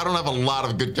don't have a lot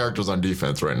of good characters on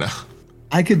defense right now.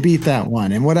 I could beat that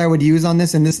one. And what I would use on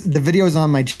this, and the video is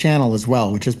on my channel as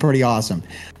well, which is pretty awesome.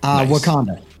 Nice.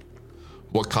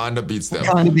 Wakanda beats them.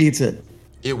 Wakanda beats it.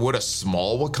 Would a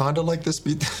small Wakanda like this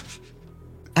beat them?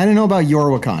 I don't know about your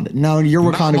Wakanda. No, your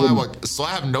Not Wakanda. so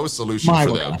I have no solution My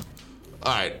for Wakanda. them.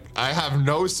 All right, I have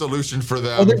no solution for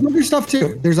them. Oh, there's other stuff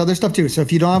too. There's other stuff too. So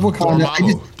if you don't have Wakanda,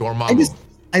 Dormammu.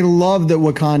 I love that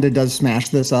Wakanda does smash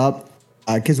this up,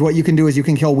 because what you can do is you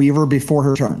can kill Weaver before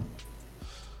her turn.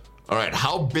 All right,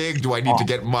 how big do I need to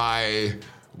get my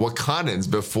Wakandans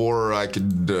before I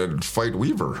could fight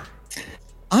Weaver?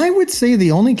 I would say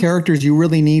the only characters you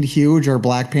really need huge are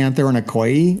Black Panther and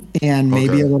Okoye, and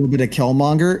maybe a little bit of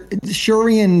Killmonger.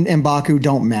 Shuri and M'Baku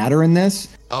don't matter in this.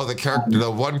 Oh,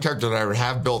 the one character that I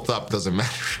have built up doesn't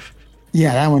matter.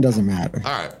 Yeah, that one doesn't matter.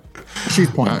 All right. She's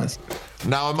pointless. Right.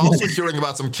 Now, I'm also hearing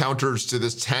about some counters to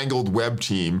this Tangled Web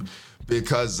team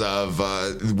because of,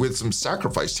 with some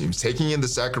sacrifice teams, taking in the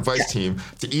sacrifice team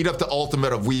to eat up the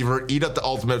ultimate of Weaver, eat up the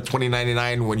ultimate of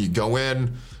 2099 when you go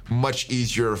in. Much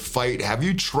easier fight. Have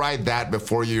you tried that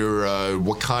before your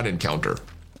Wakandan counter?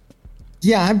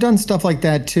 Yeah, I've done stuff like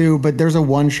that too, but there's a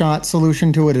one-shot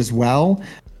solution to it as well.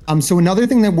 So another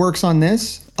thing that works on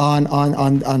this,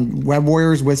 on Web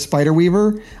Warriors with Spider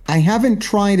Weaver, I haven't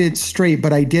tried it straight,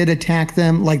 but I did attack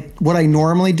them. Like what I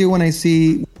normally do when I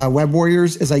see Web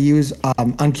Warriors is I use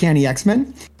Uncanny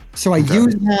X-Men. So I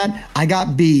used that, I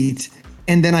got beat,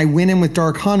 and then I went in with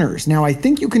Dark Hunters. Now I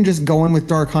think you can just go in with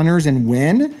Dark Hunters and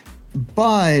win,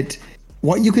 but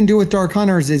what you can do with Dark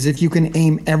Hunters is if you can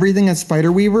aim everything at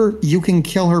Spider Weaver, you can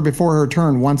kill her before her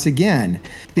turn once again,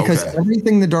 because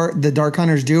everything the Dark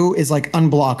Hunters do is like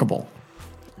unblockable.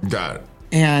 Got it.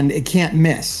 And it can't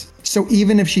miss. So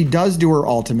even if she does do her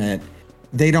ultimate,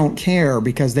 they don't care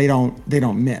because they don't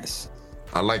miss.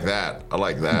 I like that. I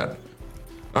like that.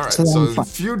 All right, So so fun. a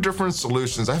few different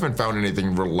solutions. I haven't found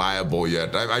anything reliable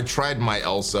yet. I tried my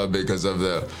Elsa because of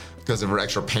her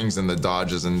extra pings and the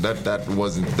dodges, and that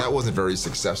wasn't very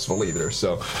successful either.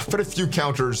 So, but a few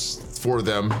counters for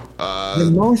them. The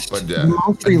most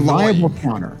reliable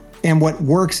counter, and what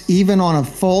works even on a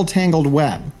full Tangled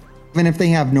Web, even if they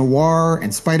have Noir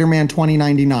and Spider-Man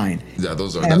 2099. Yeah,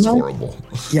 that's horrible.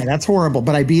 Yeah, that's horrible.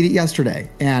 But I beat it yesterday,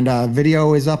 and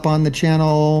video is up on the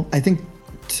channel. I think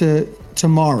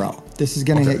tomorrow. This is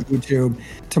going to hit YouTube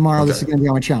tomorrow. This is going to be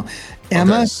on my channel.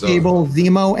 Emma, Cable,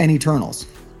 Zemo, and Eternals.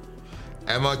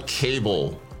 Emma,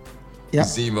 Cable,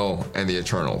 Zemo, and the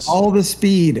Eternals. All the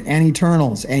speed and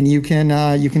Eternals, and you can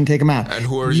take them out. And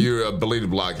who are you ability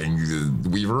blocking?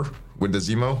 Weaver with the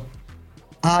Zemo?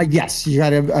 Yes, you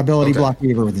got an ability block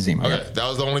Weaver with the Zemo. Okay,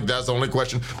 that's the only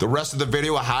question. The rest of the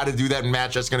video, how to do that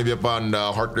match, that's going to be up on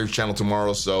Hartgrave's channel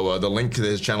tomorrow. So the link to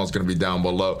his channel is going to be down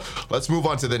below. Let's move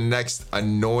on to the next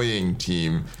annoying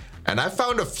team. And I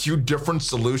found a few different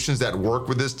solutions that work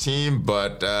with this team,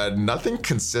 but nothing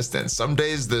consistent. Some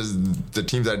days the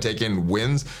teams that I take in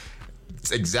wins. It's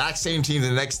exact same team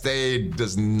the next day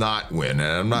does not win. And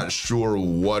I'm not sure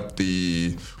what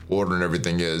the order and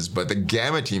everything is, but the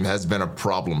Gamma team has been a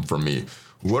problem for me.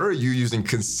 What are you using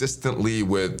consistently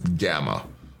with Gamma?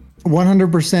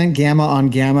 100% Gamma on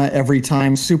Gamma every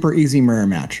time. Super easy mirror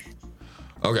match.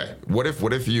 Okay, what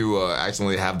if you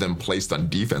accidentally have them placed on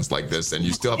defense like this, and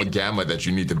you still have a Gamma that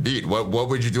you need to beat? What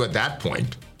would you do at that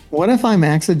point? What if I'm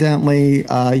accidentally,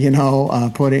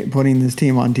 putting this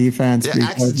team on defense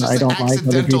because I don't like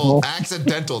other people?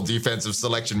 Accidental defensive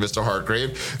selection, Mr.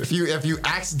 Hartgrave. If you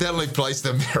accidentally place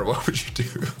them there, what would you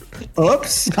do?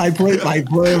 Oops! I play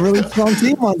a really strong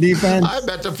team on defense. I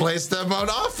meant to place them on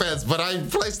offense, but I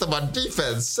placed them on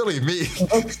defense. Silly me.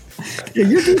 Yeah,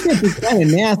 your defense is kind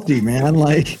of nasty, man.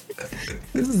 Like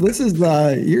this is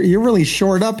you're really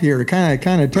short up here,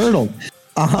 kind of turtled.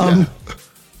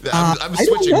 I'm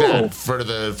switching that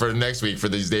for next week for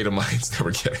these data mines that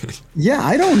we're getting. Yeah,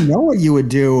 I don't know what you would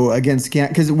do against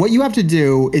because what you have to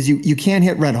do is you can't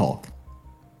hit Red Hulk.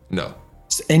 No.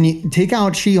 And you take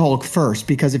out She-Hulk first,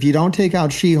 because if you don't take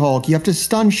out She-Hulk, you have to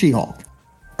stun She-Hulk,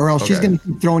 or else she's going to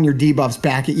keep throwing your debuffs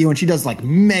back at you, and she does like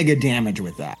mega damage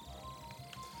with that.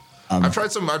 I've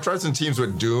tried some teams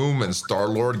with Doom and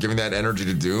Star-Lord, giving that energy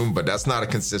to Doom, but that's not a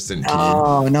consistent team.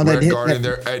 Oh, no, Red Guardian,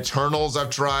 their Eternals I've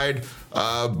tried,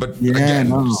 but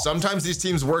sometimes these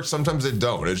teams work, sometimes they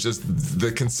don't. It's just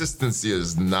the consistency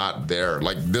is not there.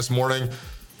 Like this morning,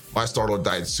 my Star-Lord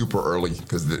died super early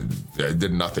because it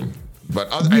did nothing. But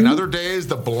and other days,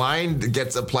 the blind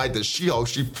gets applied to She-Hulk.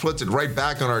 She puts it right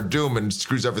back on our Doom and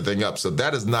screws everything up. So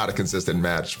that is not a consistent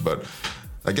match. But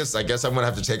I guess I'm gonna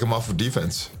have to take him off of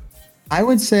defense. I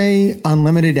would say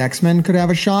Unlimited X-Men could have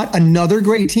a shot. Another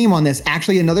great team on this.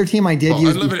 Actually, another team I did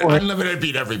use before. Unlimited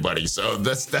beat everybody, so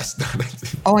that's not.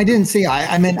 Oh, I didn't see.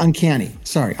 I meant Uncanny.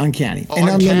 Sorry, Uncanny. Oh,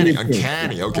 Uncanny.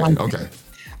 Okay.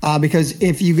 Because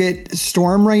if you get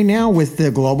Storm right now with the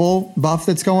global buff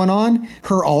that's going on,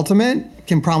 her ultimate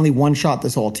can probably one-shot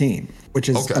this whole team. which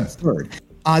is absurd.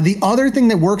 The other thing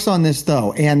that works on this,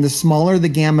 though, and the smaller the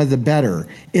gamma, the better,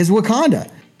 is Wakanda.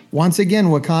 Once again,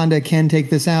 Wakanda can take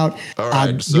this out. All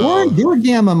right, so your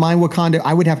gamma, my Wakanda,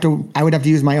 I would have to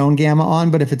use my own gamma on.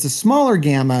 But if it's a smaller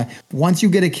gamma, once you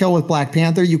get a kill with Black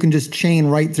Panther, you can just chain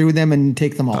right through them and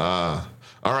take them all.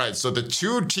 All right, so the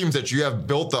two teams that you have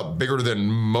built up bigger than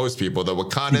most people, the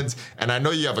Wakandans, and I know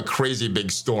you have a crazy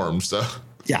big Storm, so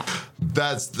yeah,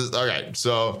 okay.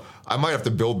 So I might have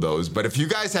to build those. But if you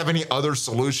guys have any other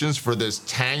solutions for this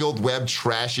tangled web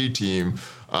trashy team,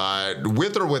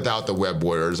 with or without the Web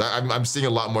Warriors, I'm seeing a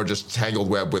lot more just tangled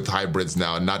web with hybrids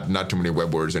now, and not too many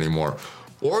Web Warriors anymore.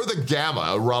 Or the Gamma,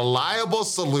 a reliable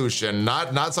solution,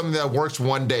 not something that works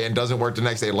one day and doesn't work the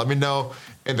next day. Let me know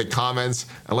in the comments,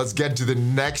 and let's get to the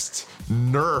next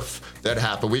nerf that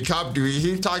happened. We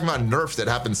keep talking about nerfs that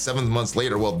happened 7 months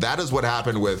later. Well, that is what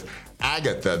happened with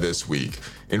Agatha this week.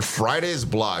 In Friday's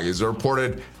blog, it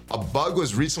reported a bug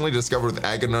was recently discovered with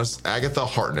Agatha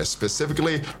Harkness,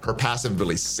 specifically her passive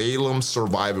ability, Salem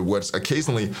Survivor, which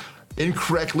occasionally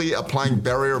incorrectly applying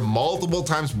barrier multiple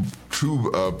times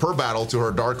per battle to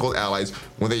her Darkhold allies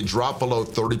when they drop below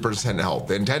 30% health.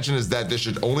 The intention is that this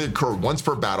should only occur once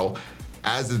per battle,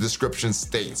 as the description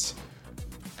states.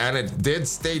 And it did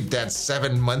state that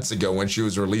 7 months ago when she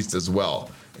was released as well.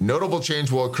 Notable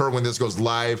change will occur when this goes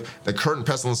live. The current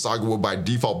Pestilence Saga will by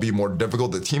default be more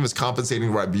difficult. The team is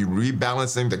compensating by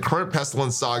rebalancing the current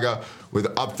Pestilence Saga with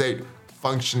update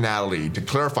functionality. To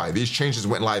clarify, these changes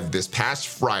went live this past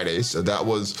Friday, so that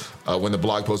was when the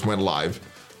blog post went live,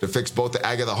 to fix both the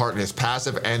Agatha Harkness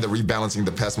passive and the rebalancing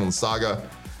the Pestilence Saga.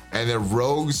 And the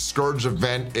Rogue Scourge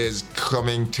event is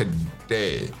coming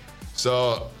today.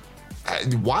 So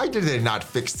why did they not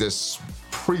fix this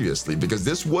previously? Because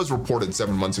this was reported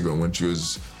 7 months ago when she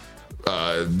was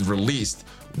released.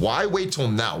 Why wait till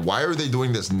now? Why are they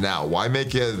doing this now? Why make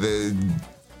the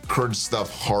current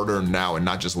stuff harder now and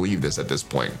not just leave this at this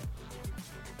point?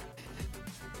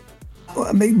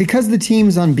 Because the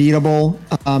team's unbeatable,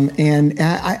 and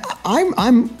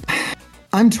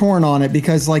I'm torn on it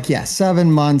because,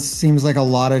 7 months seems like a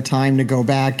lot of time to go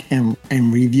back and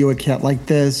review a kit like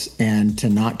this and to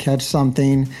not catch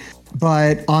something.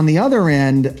 But on the other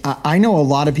end, I know a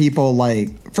lot of people,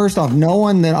 first off, no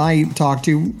one that I talked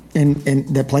to in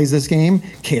that plays this game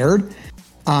cared.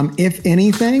 If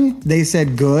anything, they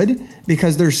said good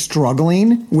because they're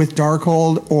struggling with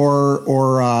Darkhold or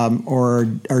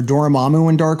Dormammu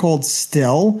and Darkhold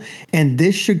still, and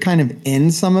this should kind of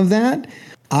end some of that.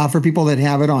 For people that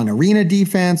have it on arena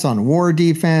defense, on war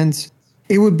defense,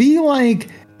 it would be like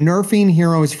nerfing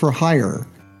Heroes for Hire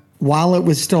while it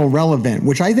was still relevant,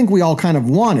 which I think we all kind of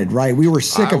wanted, right? We were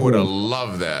sick of it. I would have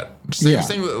loved that. Same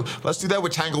thing. Let's do that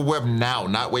with Tangled Web now,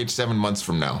 not wait 7 months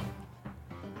from now.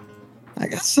 I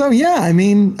guess so. Yeah. I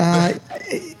mean,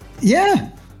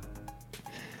 yeah.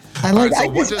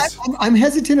 I'm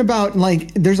hesitant about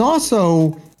there's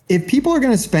also, if people are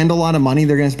going to spend a lot of money,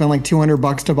 they're going to spend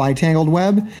 $200 to buy Tangled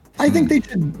Web. I think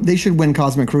they should win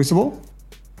Cosmic Crucible.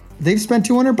 They've spent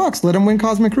 $200. Let them win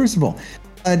Cosmic Crucible.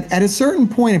 At a certain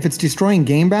point, if it's destroying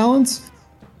game balance,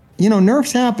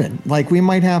 nerfs happen. We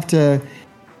might have to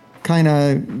kind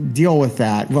of deal with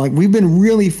that. We've been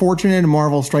really fortunate in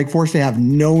Marvel Strike Force to have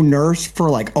no nerfs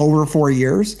for over 4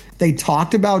 years. They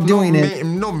talked about doing it.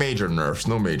 No major nerfs.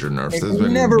 There's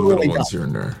been never really ones here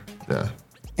and there. Yeah.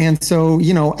 And so,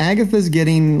 Agatha's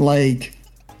getting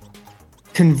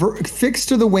fixed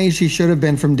to the way she should have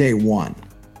been from day one.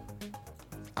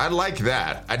 I like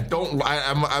that.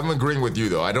 I'm agreeing with you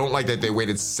though. I don't like that they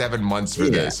waited 7 months for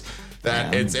this.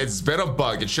 It's been a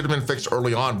bug. It should have been fixed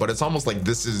early on, but it's almost like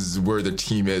this is where the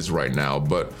team is right now.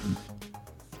 But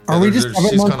are we just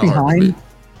 7 months behind?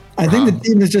 I think the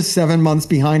team is just 7 months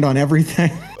behind on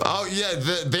everything. Oh yeah,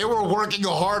 they were working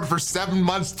hard for 7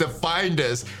 months to find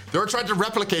us. They were trying to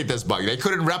replicate this bug. They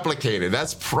couldn't replicate it.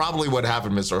 That's probably what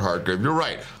happened, Mr. Hardgrave. You're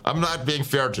right. I'm not being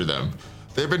fair to them.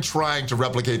 They've been trying to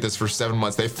replicate this for 7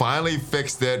 months. They finally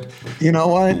fixed it. You know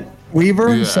what?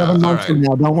 Weaver, 7 months from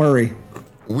now, don't worry.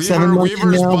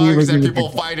 Weaver's bugs and people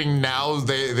fighting now,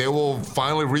 they will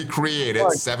finally recreate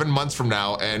it 7 months from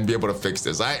now and be able to fix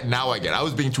this. I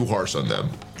was being too harsh on them.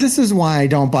 This is why I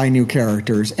don't buy new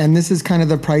characters. And this is kind of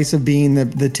the price of being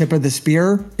the tip of the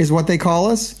spear is what they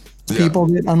call us. Yeah. People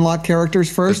that unlock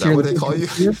characters first. Is that what they call you?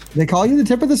 They call you the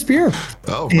tip of the spear.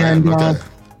 Oh, man. Okay.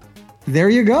 There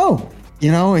you go.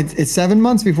 It's 7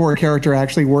 months before a character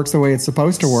actually works the way it's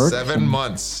supposed to work. 7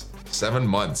 months. 7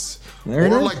 months. There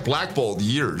it is. Like Black Bolt,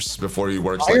 years before he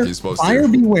works like he's supposed to. Buyer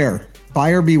beware.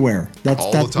 Buyer beware. That's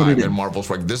the time in Marvel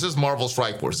Strike. This is Marvel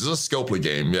Strike Force. This is a Scopely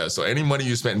game. Yeah. So any money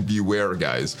you spend, beware,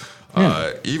 guys.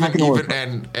 Not gonna work.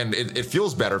 And it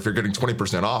feels better if you're getting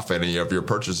 20% off any of your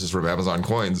purchases from Amazon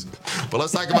Coins. But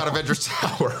let's talk about Avengers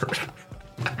Tower.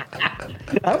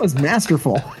 That was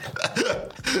masterful.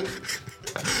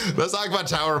 Let's talk about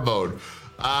Tower Mode.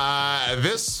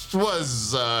 This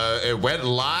was it went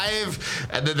live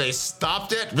and then they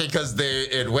stopped it because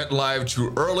it went live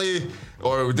too early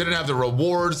or we didn't have the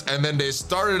rewards, and then they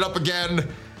started up again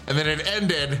and then it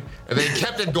ended and they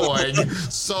kept it going.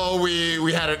 So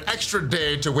we had an extra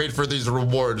day to wait for these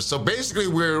rewards. So basically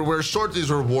we're short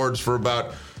these rewards for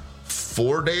about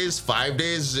 4 days, 5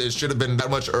 days. It should have been that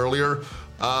much earlier.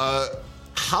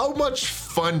 How much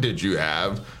fun did you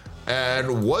have?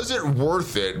 And was it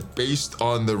worth it based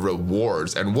on the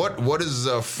rewards? And what is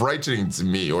frightening to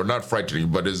me, or not frightening,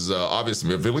 but is obvious to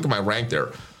me, if you look at my rank there,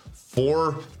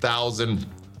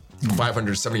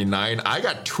 4,579, I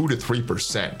got 2 to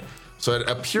 3%. So it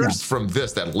appears from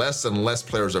this that less and less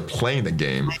players are playing the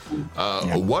game.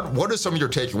 What are some of your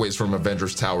takeaways from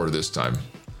Avengers Tower this time?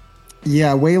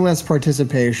 Yeah, way less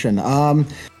participation.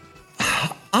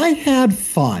 I had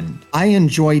fun. I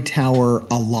enjoy Tower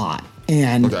a lot.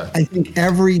 And I think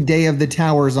every day of the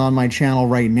towers on my channel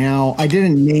right now, I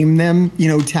didn't name them,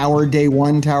 Tower Day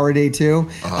 1, Tower Day 2.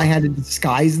 I had to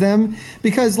disguise them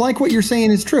because like what you're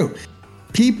saying is true.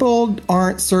 People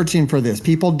aren't searching for this.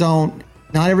 Not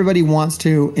everybody wants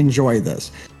to enjoy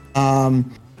this.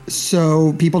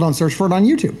 So people don't search for it on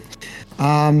YouTube.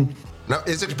 Now,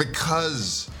 is it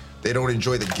because they don't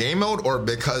enjoy the game mode or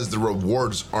because the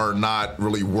rewards are not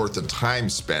really worth the time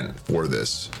spent for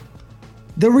this?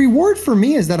 The reward for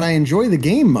me is that I enjoy the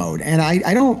game mode, and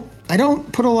I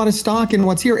don't put a lot of stock in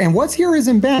what's here. And what's here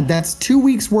isn't bad. That's 2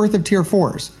 weeks worth of tier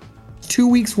 4s, 2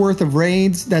 weeks worth of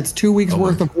raids. That's 2 weeks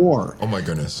worth of war. Oh my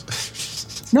goodness.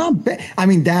 It's not bad. I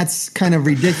mean, that's kind of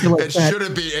ridiculous.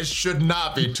 It should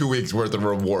not be 2 weeks worth of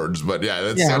rewards, but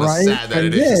that's kind of right? sad that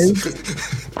it is.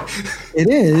 It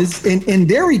is. In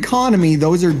their economy,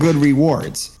 those are good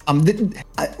rewards.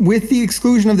 With the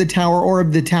exclusion of the Tower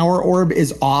Orb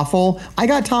is awful. I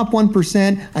got top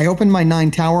 1%. I opened my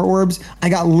 9 Tower Orbs. I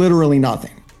got literally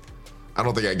nothing. I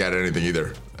don't think I got anything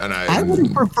either. And I would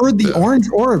have preferred the orange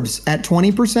orbs at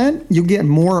 20%. You get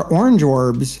more orange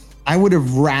orbs. I would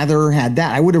have rather had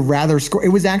that. I would have rather scored. It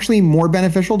was actually more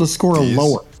beneficial to score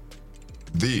lower.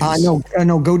 These? No,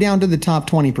 go down to the top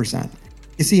 20%.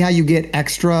 You see how you get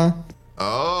extra?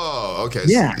 Oh, okay.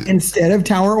 Yeah, instead of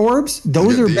Tower Orbs,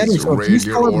 those are better. So if you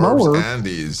score lower, and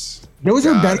these. Those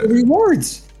are better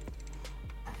rewards.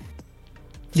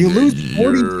 You lose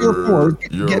 40 tier 4,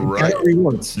 you get better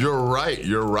rewards. You're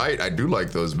right. I do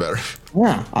like those better.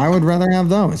 Yeah, I would rather have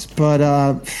those. But,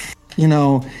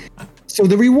 so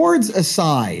the rewards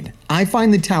aside, I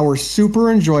find the tower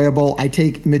super enjoyable. I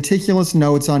take meticulous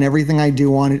notes on everything I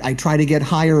do on it. I try to get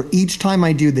higher each time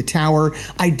I do the tower.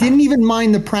 I didn't even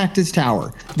mind the practice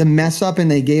tower, the mess up, and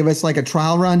they gave us like a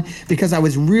trial run because I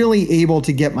was really able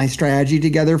to get my strategy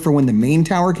together for when the main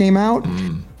tower came out.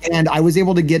 And I was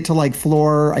able to get to like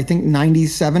floor, I think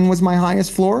 97 was my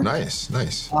highest floor. Nice.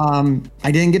 I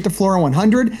didn't get to floor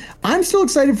 100. I'm still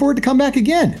excited for it to come back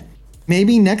again.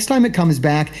 Maybe next time it comes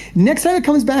back,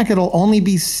 it'll only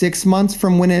be 6 months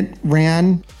from when it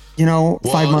ran, 5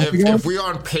 months ago. If we're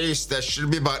on pace, that should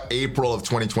be about April of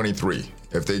 2023.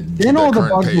 If they then all the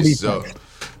bugs will be fixed.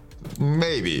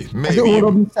 Maybe.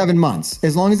 It'll be 7 months.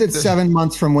 As long as it's 7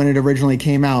 months from when it originally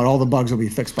came out, all the bugs will be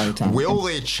fixed by the time. Will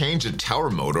they change the tower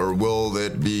mode, or will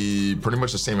it be pretty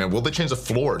much the same? And will they change the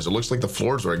floors? It looks like the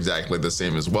floors are exactly the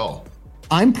same as well.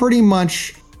 I'm pretty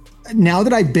much... Now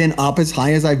that I've been up as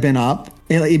high as I've been up,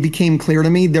 it became clear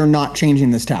to me they're not changing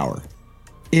this tower.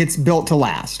 It's built to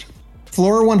last.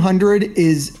 Floor 100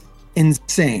 is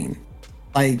insane.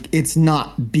 Like, it's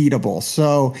not beatable.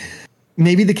 So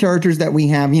maybe the characters that we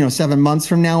have, 7 months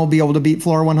from now will be able to beat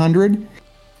floor 100.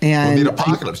 And you'll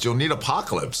need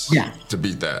Apocalypse to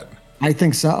beat that. I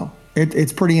think so.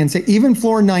 It's pretty insane. Even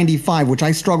floor 95, which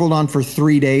I struggled on for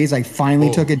 3 days, I finally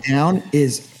took it down,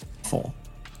 is full.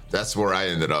 That's where I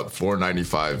ended up,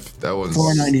 495. That was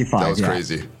 495. That was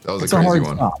crazy. That was it's a crazy hard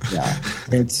one. Stop. Yeah,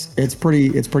 it's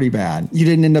pretty bad. You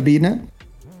didn't end up beating it?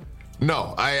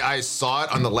 No, I saw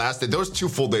it on the last day. There was 2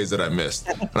 full days that I missed,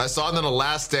 and I saw it on the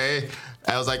last day.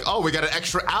 I was like, oh, we got an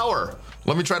extra hour.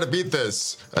 Let me try to beat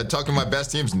this. I talked to my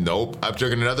best teams. Nope. I've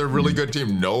taken another really good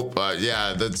team. Nope.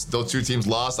 Those 2 teams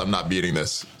lost. I'm not beating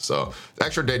this. So the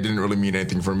extra day didn't really mean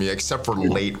anything for me, except for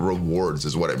late rewards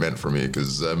is what it meant for me.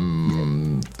 Because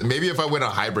maybe if I win a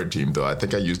hybrid team, though, I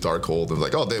think I used Darkhold. I was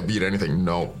like, oh, they'll beat anything.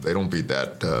 No, they don't beat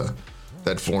that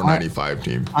 495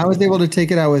 team. I was able to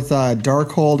take it out with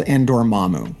Darkhold and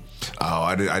Dormammu. Oh,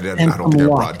 I don't think I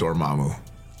brought Dormammu.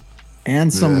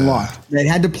 and some luck. They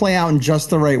had to play out in just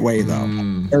the right way, though.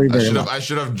 Very, very I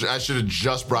should have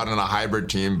just brought in a hybrid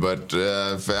team, but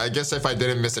I guess if I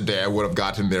didn't miss a day, I would have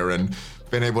gotten there and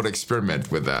been able to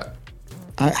experiment with that.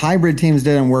 Hybrid teams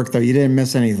didn't work, though. You didn't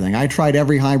miss anything. I tried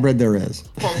every hybrid there is.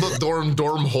 Well, the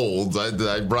dorm holds.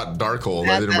 I brought Darkhold.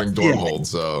 I didn't bring dorm hold,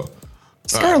 so.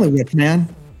 Scarlet Witch,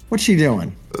 man. What's she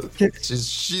doing?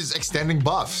 She's extending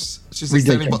buffs. She's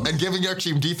extending buffs and giving your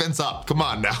team defense up. Come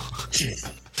on now.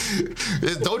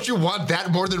 Don't you want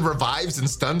that more than revives and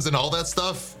stuns and all that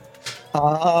stuff?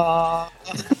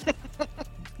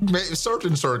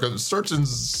 Certain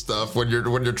stuff when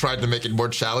you're trying to make it more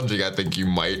challenging, I think you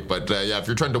might. But yeah, if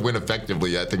you're trying to win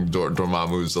effectively, I think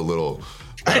Dormammu's a little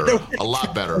better, a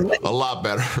lot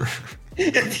better.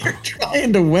 If you're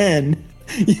trying to win,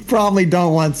 you probably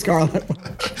don't want Scarlet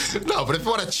Witch. No, but if you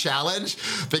want a challenge,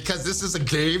 because this is a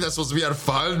game that's supposed to be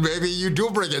fun, maybe you do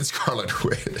bring in Scarlet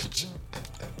Witch.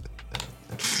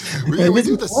 We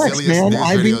do the silliest news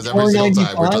videos every single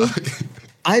time we're talking.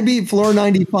 I beat Floor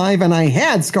 95 and I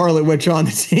had Scarlet Witch on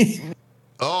the team.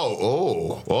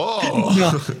 Oh.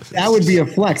 No, that would be a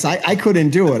flex. I couldn't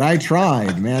do it. I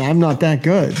tried, man. I'm not that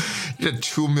good. You did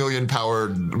 2 million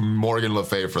powered Morgan Le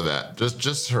Fay for that.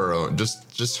 Just her own.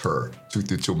 Just her.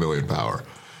 2 million power.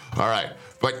 All right.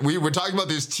 But we were talking about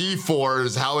these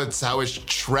T4s, how it's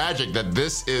tragic that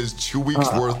this is 2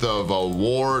 weeks worth of a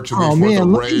war, 2 weeks worth of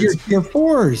look raids. At your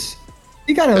fours.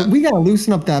 We gotta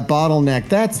loosen up that bottleneck.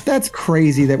 That's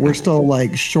crazy that we're still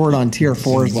like short on tier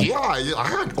 4s. Yeah, I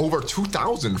had over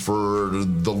 2,000 for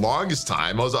the longest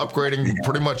time. I was upgrading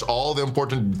pretty much all the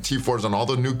important T4s on all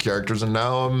the new characters, and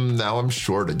now I'm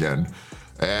short again.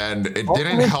 And it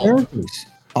didn't help.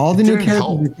 All the new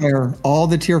characters require all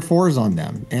the tier 4s on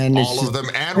them, and all of them,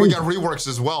 and we got reworks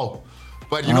as well.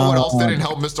 But you know what else didn't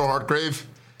help, Mr. Heartgrave?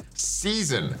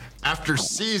 Season after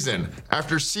season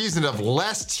after season of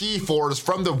less T4s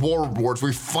from the war rewards,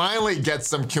 we finally get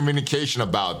some communication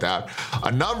about that.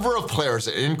 A number of players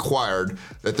inquired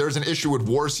that there's an issue with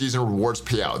war season rewards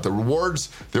payout. The rewards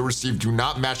they receive do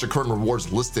not match the current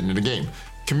rewards listed in the game.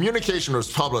 Communication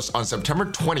was published on September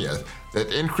 20th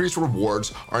that increased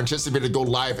rewards are anticipated to go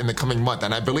live in the coming month.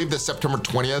 And I believe that September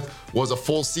 20th was a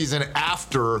full season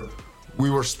after we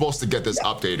were supposed to get this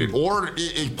updated, or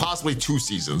possibly 2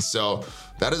 seasons. So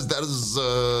that is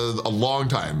a long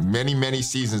time, many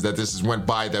seasons that this has went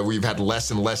by that we've had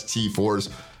less and less T4s.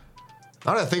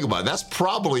 Now that I think about it, that's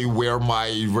probably where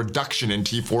my reduction in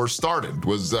T4 started,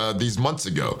 was these months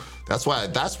ago. That's why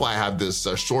I have this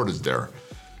shortage there.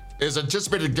 Is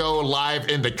anticipated to go live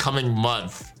in the coming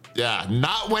month. Yeah,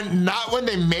 not when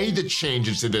they made the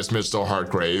changes to this, Mr.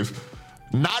 Heartgrave.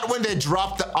 Not when they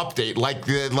dropped the update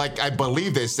like I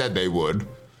believe they said they would.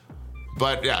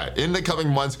 But yeah, in the coming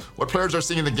months, what players are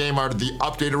seeing in the game are the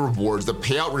updated rewards. The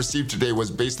payout received today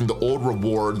was based on the old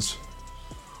rewards.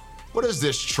 What is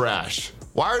this trash?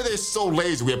 Why are they so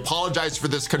lazy? We apologize for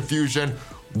this confusion.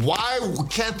 Why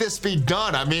can't this be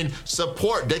done? I mean,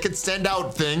 support, they could send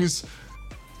out things.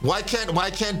 Why can't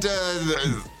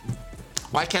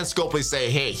Scopely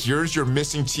say, hey, here's your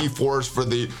missing T4s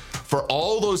for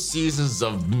all those seasons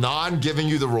of non-giving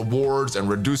you the rewards and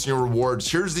reducing your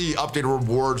rewards. Here's the updated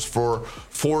rewards for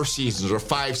 4 seasons or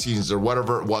 5 seasons or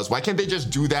whatever it was. Why can't they just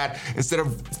do that instead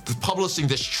of publishing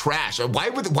this trash? Why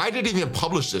did they even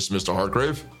publish this, Mr.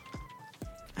 Heartgrave?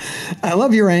 I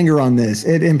love your anger on this.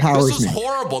 It empowers me. This is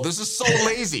horrible. This is so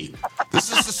lazy.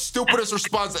 This is the stupidest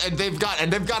response, and they've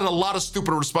gotten a lot of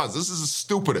stupid responses. This is the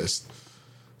stupidest.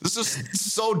 This is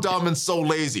so dumb and so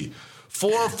lazy.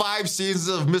 4 or 5 seasons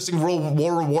of missing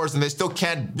war rewards, and they still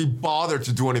can't be bothered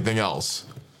to do anything else.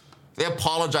 They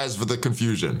apologize for the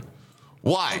confusion.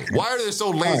 Why? Why are they so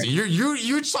lazy? Right.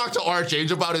 You talked to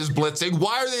Archangel about his blitzing.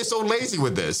 Why are they so lazy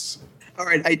with this? All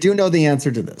right, I do know the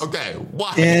answer to this. Okay,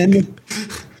 why? In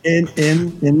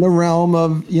the realm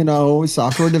of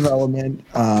software development,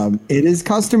 it is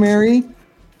customary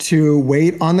to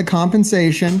wait on the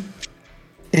compensation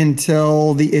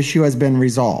until the issue has been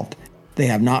resolved. They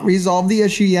have not resolved the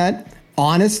issue yet.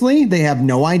 Honestly, they have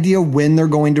no idea when they're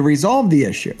going to resolve the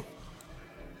issue.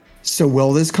 So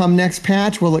will this come next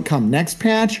patch? Will it come next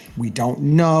patch? We don't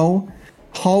know.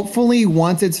 Hopefully,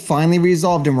 once it's finally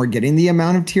resolved and we're getting the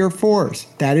amount of tier 4s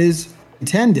that is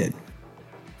intended,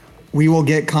 we will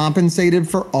get compensated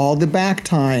for all the back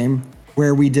time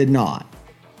where we did not.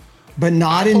 But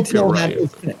not until that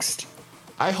is fixed.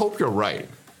 I hope you're right.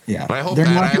 Yeah, I hope they're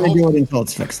that- not I going to hope- do it until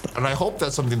it's fixed. Though. And I hope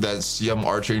that's something that CM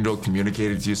Archangel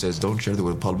communicated to you, says don't share that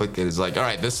with the public. It is like, all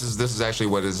right, this is actually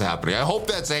what is happening. I hope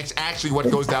that's actually what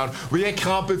goes down. We get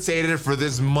compensated for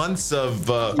this months of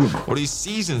or these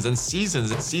seasons and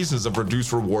seasons and seasons of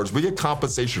reduced rewards. We get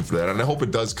compensation for that, and I hope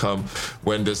it does come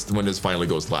when this finally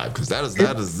goes live, because that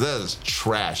is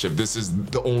trash if this is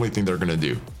the only thing they're gonna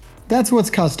do. That's what's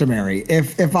customary.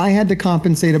 If I had to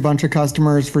compensate a bunch of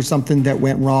customers for something that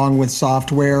went wrong with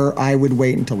software, I would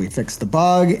wait until we fixed the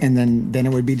bug, and then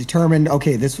it would be determined,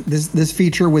 okay, this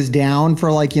feature was down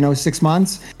for 6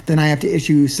 months, then I have to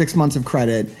issue 6 months of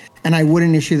credit, and I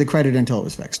wouldn't issue the credit until it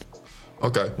was fixed.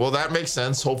 Okay, well, that makes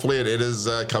sense. Hopefully it is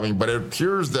coming, but it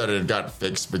appears that it got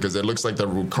fixed because it looks like the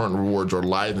current rewards are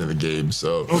live in the game.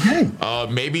 So okay,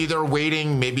 maybe they're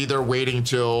waiting. Maybe they're waiting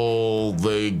till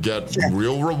they get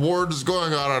real rewards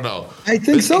going. I don't know. I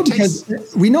think so, because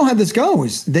we know how this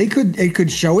goes. It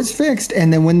could show it's fixed,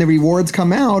 and then when the rewards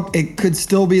come out, it could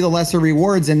still be the lesser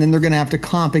rewards, and then they're going to have to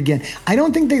comp again. I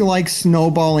don't think they like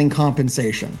snowballing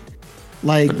compensation.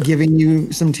 Like giving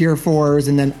you some tier 4s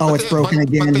and then it's broken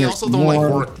again. But they also don't like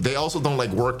work. They also don't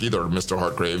like work either, Mr.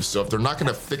 Hartgraves. So if they're not going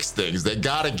to fix things, they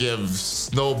got to give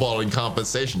snowballing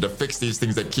compensation to fix these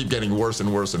things that keep getting worse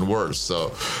and worse and worse.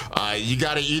 So you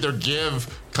got to either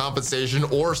give compensation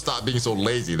or stop being so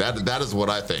lazy. That is what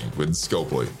I think with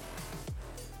Scopely.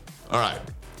 All right,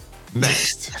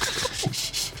 next.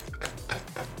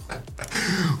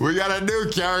 We got a new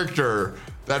character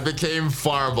that became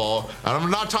farmable. And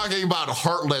I'm not talking about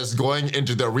Heartless going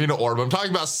into the arena orb. I'm talking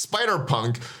about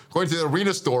Spider-Punk going to the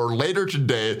arena store later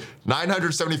today.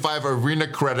 975 arena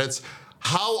credits.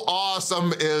 How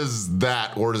awesome is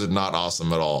that? Or is it not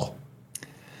awesome at all?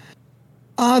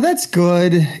 That's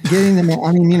good. Getting them.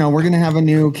 I mean, we're going to have a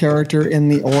new character in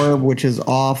the orb, which is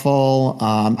awful.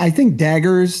 I think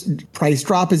Dagger's price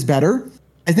drop is better.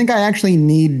 I think I actually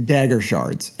need dagger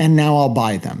shards, and now I'll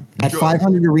buy them. At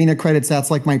 500 arena credits, that's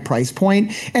like my price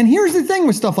point. And here's the thing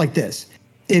with stuff like this.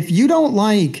 If you don't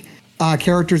like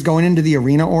characters going into the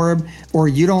arena orb, or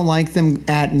you don't like them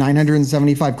at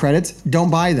 975 credits, don't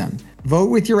buy them.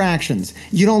 Vote with your actions.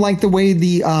 You don't like the way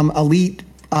the Elite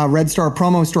Red Star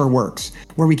promo store works,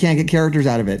 where we can't get characters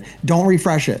out of it. Don't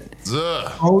refresh it.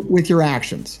 Vote with your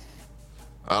actions.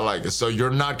 I like it. So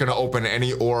you're not going to open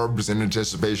any orbs in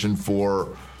anticipation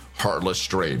for Heartless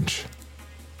Strange?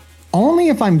 Only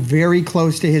if I'm very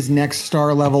close to his next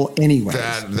star level anyway.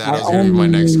 That is going to be my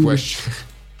next question.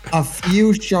 A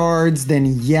few shards, then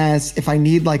yes. If I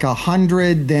need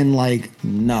 100, then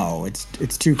no.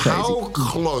 It's too crazy. How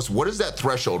close? What is that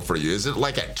threshold for you? Is it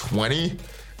at 20?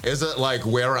 Is it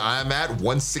where I'm at,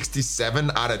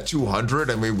 167 out of 200?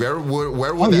 I mean, where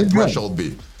would that threshold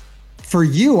be? For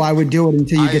you, I would do it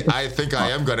until you get. I think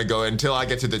I am going to go until I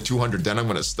get to the 200. Then I'm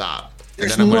going to stop,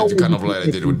 and then I'm going to do kind of like I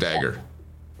did with Dagger.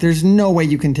 There's no way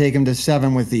you can take him to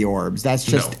 7 with the orbs. That's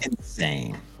just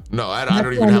insane. No, I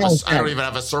don't even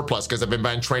have a surplus because I've been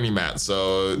buying training mats.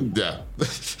 So yeah.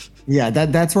 Yeah,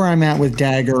 that's where I'm at with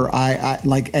Dagger. I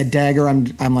at Dagger, I'm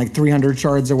 300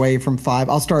 shards away from 5.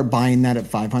 I'll start buying that at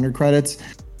 500 credits.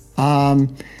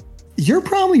 You're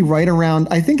probably right around.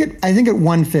 I think at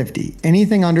 150.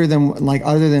 Anything other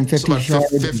than 50 shards.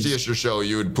 50 is your show.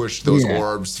 You would push those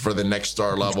orbs for the next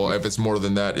star level. If it's more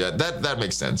than that, yeah, that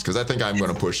makes sense because I think I'm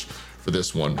going to push for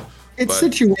this one. It's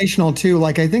situational too.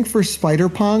 I think for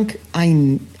Spider-Punk,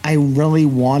 I really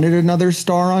wanted another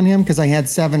star on him because I had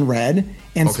 7 red,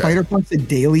 and Spider-Punk's a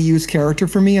daily use character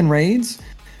for me in raids.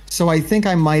 So I think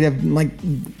I might have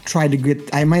tried to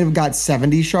get. I might have got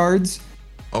 70 shards.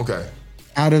 Okay.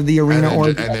 Out of the arena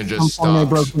and then just stopped. I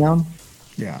broke down.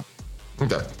 Yeah.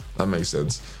 Okay, that makes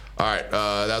sense. All right,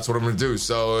 that's what I'm gonna do.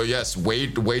 So yes,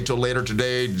 wait till later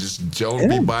today. Just don't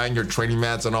be buying your training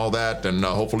mats and all that, and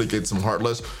hopefully get some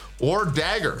Heartless or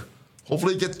Dagger.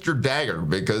 Hopefully get your Dagger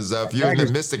because if you're in the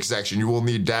Mystic section, you will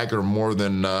need Dagger more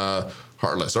than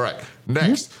Heartless. All right,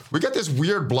 next, we got this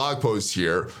weird blog post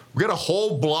here. We got a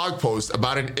whole blog post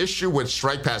about an issue with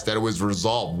Strike Pass that it was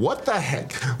resolved. What the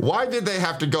heck? Why did they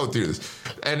have to go through this?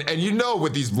 And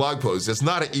with these blog posts, it's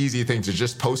not an easy thing to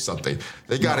just post something.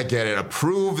 They got to get it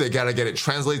approved. They got to get it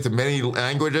translated to many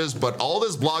languages. But all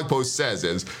this blog post says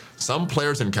is some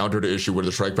players encountered an issue where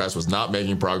the Strike Pass was not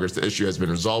making progress. The issue has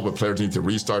been resolved, but players need to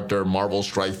restart their Marvel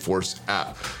Strike Force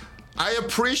app. I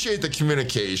appreciate the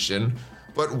communication.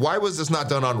 But why was this not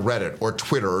done on Reddit or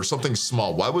Twitter or something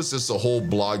small? Why was this a whole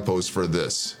blog post for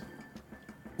this?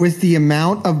 With the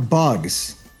amount of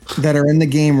bugs that are in the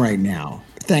game right now,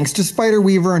 thanks to Spider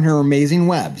Weaver and her amazing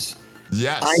webs.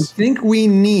 Yes. I think we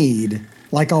need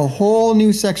a whole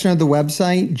new section of the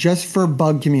website just for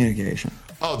bug communication.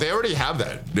 Oh, they already have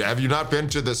that. Have you not been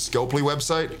to the Scopely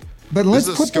website? But let's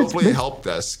this put is a Scopely this, help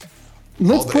desk.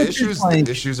 Let's the put issues. this, like,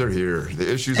 the issues are here.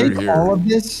 The issues take are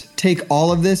here. take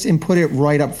all of this and put it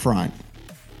right up front.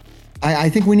 I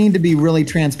think we need to be really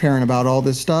transparent about all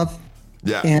this stuff.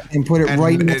 Yeah, and put it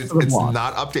right next to the it's blog.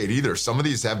 not updated either. Some of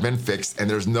these have been fixed, and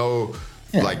there's no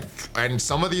and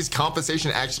some of these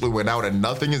compensation actually went out, and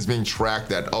nothing is being tracked.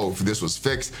 That this was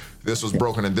fixed, this was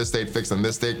broken in this date, fixed on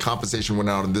this date, compensation went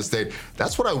out on this date.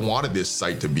 That's what I wanted this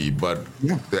site to be, but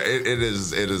it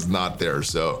is not there.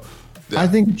 So I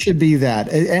think it should be that,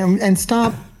 and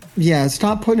stop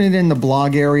putting it in the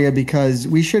blog area, because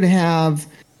we should have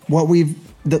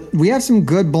we have some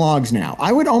good blogs now.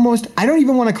 I don't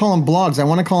even want to call them blogs. I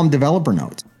want to call them developer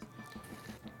notes.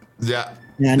 Yeah.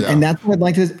 And that's what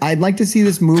I'd like to see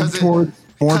this move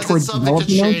towards something to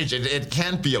change. It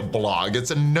can't be a blog. It's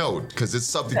a note because it's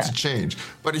something to change.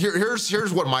 But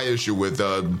here's what my issue with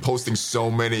posting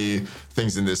so many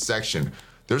things in this section.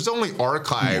 There's only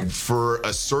archived for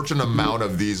a certain amount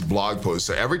of these blog posts.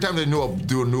 So every time they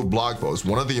do a new blog post,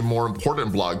 one of the more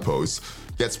important blog posts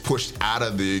gets pushed out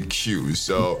of the queue.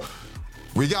 So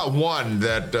we got one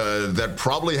that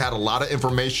probably had a lot of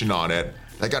information on it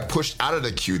that got pushed out of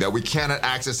the queue that we cannot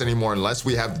access anymore unless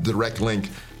we have the direct link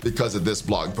because of this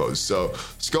blog post. So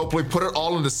Scopely, put it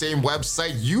all in the same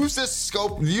website. Use this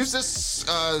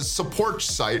support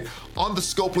site on the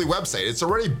Scopely website. It's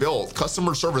already built.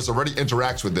 Customer service already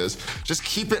interacts with this. Just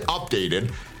keep it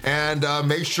updated and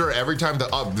make sure every time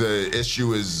the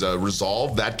issue is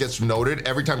resolved, that gets noted.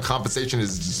 Every time compensation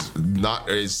is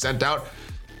sent out,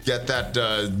 get that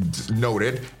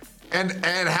noted. And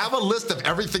have a list of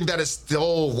everything that is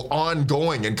still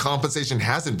ongoing and compensation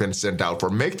hasn't been sent out for.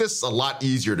 Make this a lot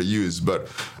easier to use. But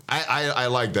I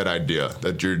like that idea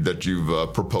that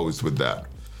you've proposed with that.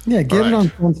 Yeah, get it on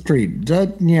Front Street.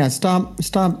 Stop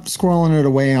scrolling it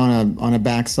away on a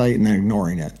back site and then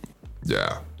ignoring it.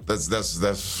 Yeah, that's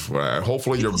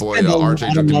hopefully your boy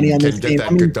RJ can get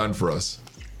that done for us.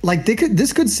 Like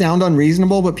this could sound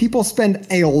unreasonable, but people spend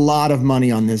a lot of money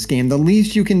on this game. The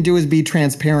least you can do is be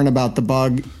transparent about the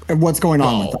bug, what's going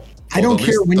on with it. I don't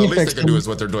care when you fix it. The least they can do is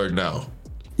what they're doing now.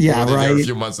 Yeah, right. A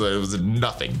few months later, it was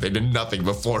nothing. They did nothing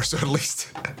before, so at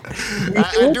least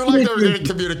I do like their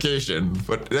communication,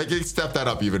 but they can step that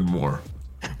up even more.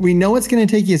 We know it's going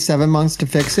to take you 7 months to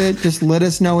fix it. Just let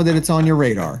us know that it's on your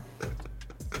radar.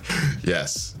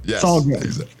 Yes. It's all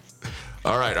good.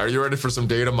 All right, are you ready for some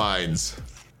data mines?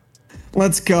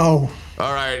 Let's go.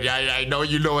 All right. I know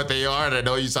you know what they are, and I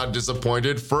know you sound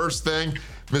disappointed. First thing,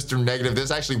 Mr. Negative,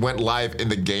 this actually went live in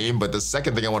the game, but the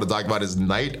second thing I want to talk about is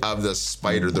Night of the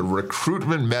Spider, the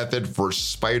recruitment method for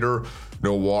Spider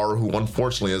Noir, who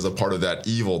unfortunately is a part of that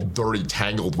evil, dirty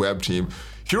Tangled Web team.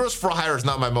 Heroes for Hire is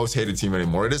not my most hated team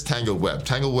anymore. It is Tangled Web.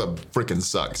 Tangled Web freaking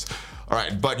sucks. All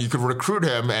right, but you can recruit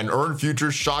him and earn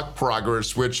future shock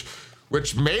progress, which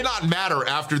may not matter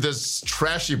after this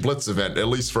trashy Blitz event, at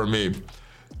least for me.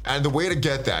 And the way to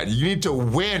get that, you need to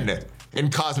win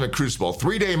in Cosmic Crucible,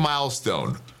 3-day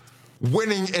milestone.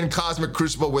 Winning in Cosmic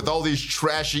Crucible with all these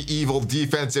trashy, evil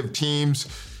defensive teams.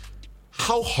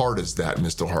 How hard is that,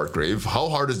 Mr. Hartgrave? How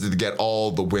hard is it to get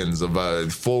all the wins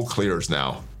of full clears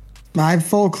now? I've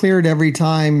full cleared every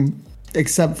time.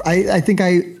 Except I think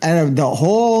out of the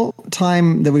whole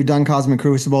time that we've done Cosmic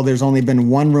Crucible, there's only been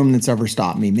one room that's ever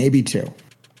stopped me, maybe two.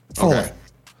 Okay.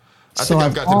 I think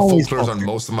I've gotten full clears on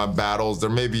most of my battles. There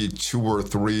may be 2 or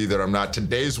 3 that I'm not.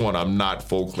 Today's one I'm not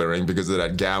full clearing because of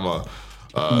that Gamma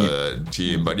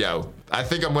team. But yeah, I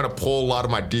think I'm going to pull a lot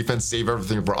of my defense, save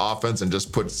everything for offense, and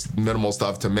just put minimal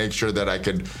stuff to make sure that I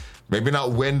could maybe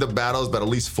not win the battles, but at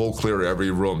least full clear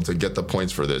every room to get the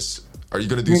points for this. Are you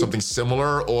going to do something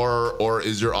similar, or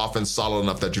is your offense solid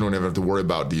enough that you don't even have to worry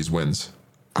about these wins?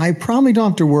 I probably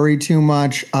don't have to worry too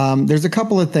much. There's a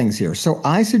couple of things here. So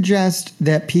I suggest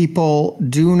that people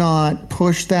do not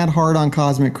push that hard on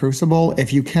Cosmic Crucible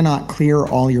if you cannot clear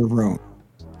all your rooms.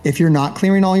 If you're not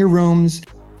clearing all your rooms,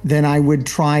 then I would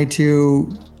try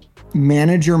to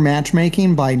manage your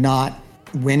matchmaking by not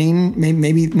winning.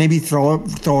 Maybe throw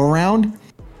around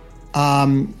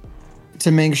to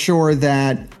make sure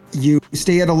that you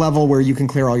stay at a level where you can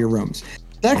clear all your rooms.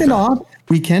 Second off,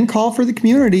 we can call for the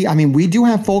community. I mean, we do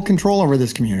have full control over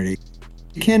this community.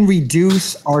 We can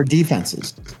reduce our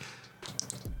defenses.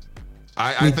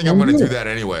 I think I'm going to do that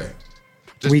anyway.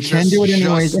 We can do it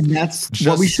anyways, and that's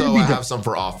what we should be doing. So I have some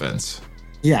for offense.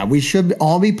 Yeah, we should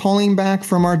all be pulling back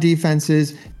from our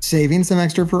defenses, saving some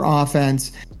extra for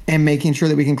offense, and making sure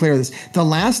that we can clear this. The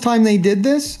last time they did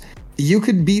this, you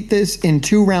could beat this in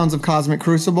 2 rounds of Cosmic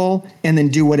Crucible and then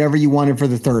do whatever you wanted for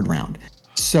the 3rd round.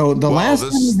 So the Well, last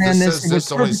time we ran this, it was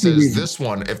this only perfectly says reasonable. this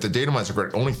one. If the data mines are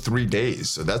correct, only 3 days.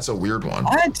 So that's a weird one.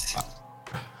 What?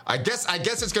 I guess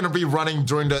it's going to be running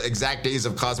during the exact days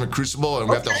of Cosmic Crucible, and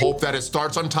we have to hope that it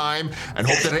starts on time and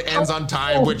hope that it ends on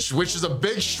time, which is a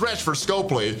big stretch for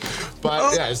Scopely.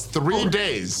 But yeah, it's 3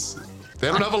 days. They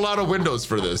don't have a lot of windows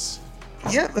for this.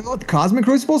 Yeah, the Cosmic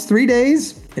Crucible's 3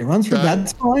 days. It runs for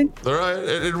that's fine. All right,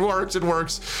 it works. It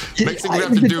works. Next thing we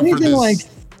have If to it's do for anything this.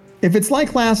 if it's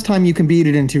like last time, you can beat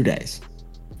it in 2 days.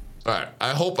 All right,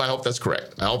 I hope that's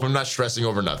correct. I hope I'm not stressing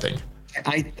over nothing.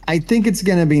 I think it's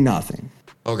going to be nothing.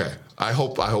 Okay, I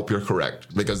hope you're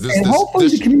correct, because And hopefully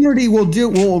the community will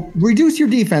reduce your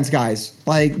defense, guys.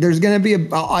 Like there's going to be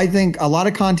I think a lot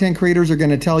of content creators are going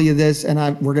to tell you this, and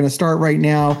we're going to start right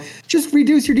now. Just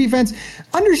reduce your defense.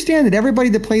 Understand that everybody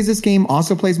that plays this game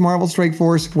also plays Marvel Strike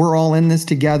Force. We're all in this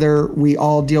together. We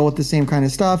all deal with the same kind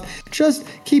of stuff. Just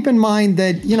keep in mind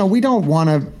that, we don't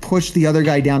want to push the other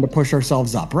guy down to push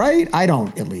ourselves up, right? I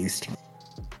don't, at least.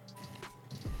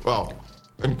 Well,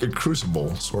 in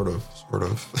Crucible, sort of. I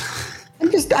don't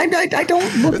look It's at a it that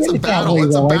battle. way,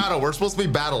 It's a though. battle. We're supposed to be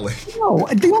battling. No,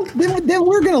 then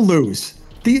we're going to lose.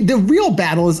 The real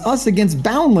battle is us against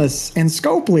Boundless and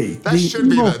Scopely. That should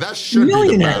be the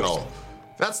battle.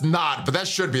 That's not, but that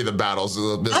should be the battle,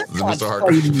 Mr.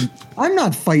 Harker. I'm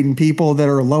not fighting people that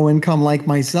are low income like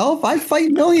myself. I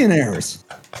fight millionaires.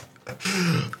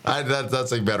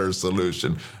 That's a better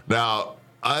solution. Now,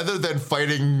 other than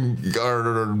fighting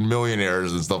our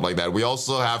millionaires and stuff like that, we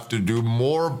also have to do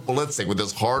more blitzing with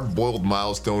this hard-boiled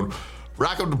milestone.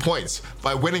 Rack up the points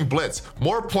by winning Blitz.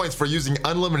 More points for using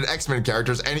unlimited X-Men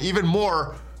characters, and even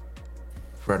more.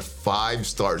 We're at 5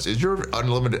 stars. Is your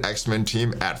unlimited X-Men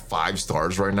team at 5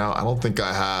 stars right now? I don't think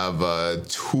I have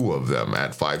 2 of them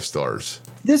at 5 stars.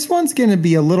 This one's going to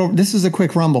be this is a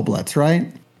quick Rumble Blitz,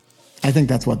 right? I think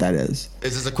that's what that is.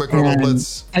 Is this a quick Rumble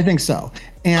Blitz? I think so.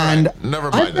 And right,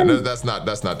 never mind. That's not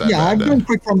that yeah, bad. I've done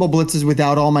quick Rumble Blitzes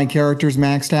without all my characters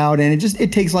maxed out, and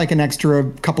it takes like an extra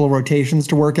couple of rotations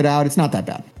to work it out. It's not that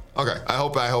bad. Okay,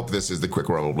 I hope this is the quick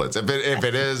Rumble Blitz. If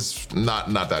it is,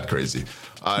 not that crazy.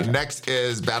 Next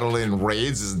is battling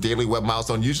raids. This is daily web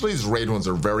milestone. Usually these raid ones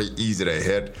are very easy to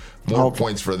hit. More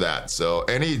points for that. So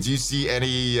do you see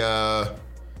anything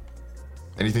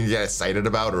you get excited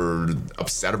about or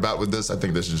upset about with this? I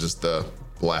think this is just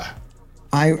blah.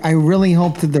 I really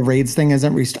hope that the raids thing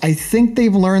isn't I think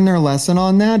they've learned their lesson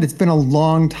on that. It's been a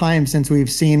long time since we've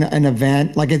seen an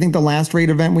event. Like I think the last raid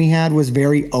event we had was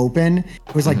very open.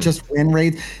 It was like just win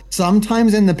raids.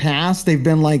 Sometimes in the past they've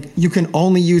been like, you can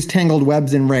only use tangled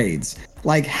webs in raids.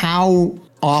 Like how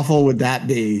awful would that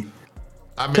be?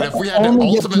 I mean, if we had the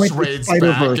Ultimates raids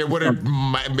back, it wouldn't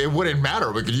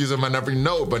matter. We could use them on every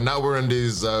node, but now we're in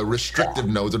these restrictive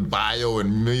nodes of Bio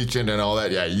and Mutant and all that.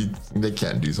 Yeah, they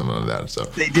can't do something like that. So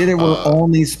they did it where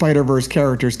only Spider-Verse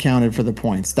characters counted for the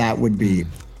points. That would be,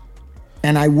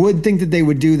 and I would think that they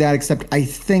would do that. Except I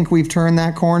think we've turned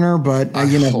that corner, but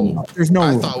there's no.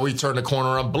 I thought we turned the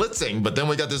corner on blitzing, but then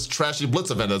we got this trashy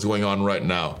blitz event that's going on right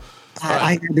now.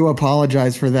 I had to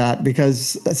apologize for that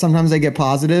because sometimes I get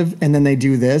positive and then they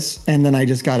do this and then I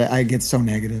get so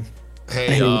negative.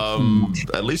 Hey,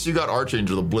 at least you got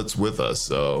Archangel the Blitz with us,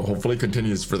 so hopefully it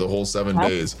continues for the whole 7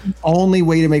 days. Only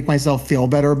way to make myself feel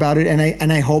better about it,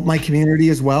 and I hope my community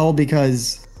as well,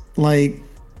 because like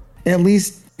at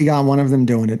least we got one of them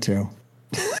doing it too.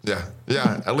 Yeah.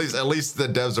 At least the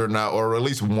devs are now, or at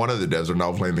least one of the devs are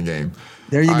now playing the game.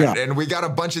 There you go. Right, and we got a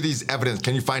bunch of these evidence.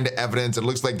 Can you find the evidence? It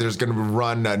looks like there's going to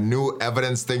run new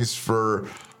evidence things for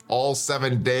all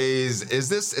 7 days. Is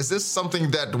this something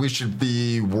that we should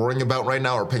be worrying about right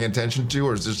now or paying attention to,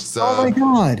 or is this oh my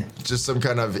god, just some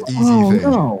kind of easy thing?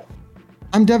 No,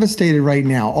 I'm devastated right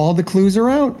now. All the clues are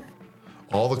out.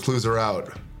 All the clues are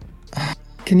out.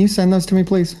 Can you send those to me,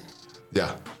 please?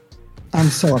 Yeah. I'm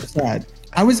so upset.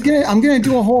 I'm gonna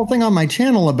do a whole thing on my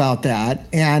channel about that,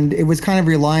 and it was kind of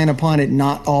relying upon it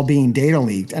not all being data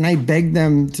leaked, and I begged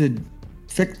them to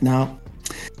fix. No,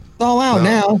 it's all out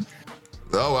now.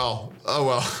 Oh well.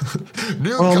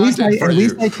 New well, content for you. At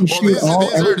least I can shoot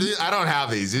I don't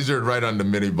have these. These are right on the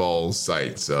Mini Ball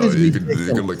site, so you can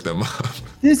look them up.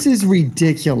 This is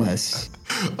ridiculous.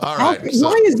 All right.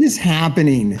 Why is this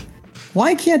happening?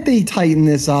 Why can't they tighten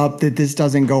this up that this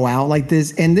doesn't go out like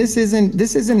this? And this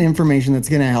isn't information that's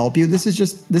going to help you. This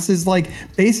is like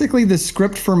basically the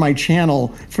script for my channel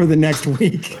for the next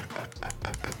week.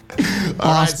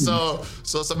 All right, so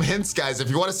some hints, guys. If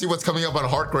you want to see what's coming up on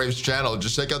Hargrave's channel,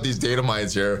 just check out these data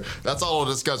mines here. That's all we'll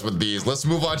discuss with these. Let's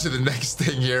move on to the next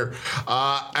thing here.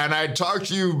 And I talked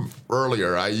to you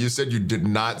earlier. You said you did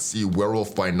not see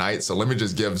Werewolf by Night, so let me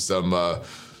just give some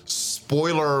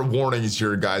spoiler warnings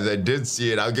here, guys. I did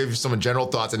see it. I'll give you some general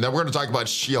thoughts, and then we're going to talk about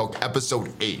She-Hulk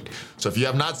episode 8. So if you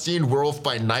have not seen Werewolf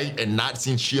by Night and not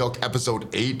seen She-Hulk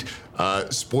episode 8,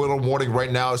 spoiler warning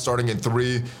right now, starting in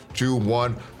 3, 2,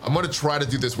 1. I'm going to try to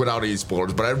do this without any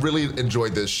spoilers, but I really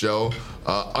enjoyed this show.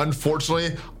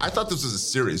 Unfortunately, I thought this was a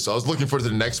series, so I was looking forward to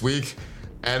the next week,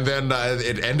 and then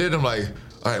it ended. I'm like,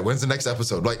 all right, when's the next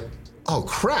episode? Like, oh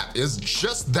crap, it's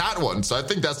just that one. So I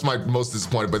think that's my most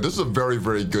disappointed, but this is a very,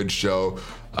 very good show.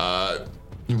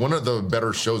 One of the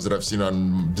better shows that I've seen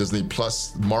on Disney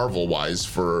Plus Marvel-wise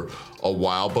for a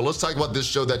while. But let's talk about this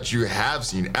show that you have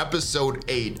seen, episode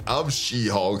 8 of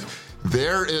She-Hulk.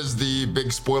 There is the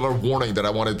big spoiler warning that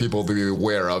I wanted people to be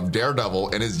aware of. Daredevil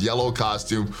in his yellow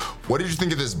costume. What did you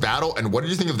think of this battle? And what did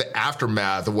you think of the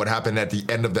aftermath of what happened at the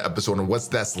end of the episode and what's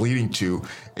that's leading to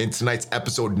in tonight's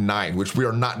episode 9, which we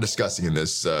are not discussing in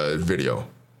this video?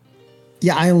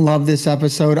 Yeah, I love this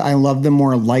episode. I love the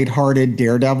more lighthearted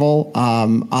Daredevil.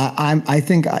 I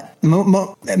think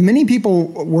many people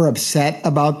were upset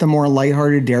about the more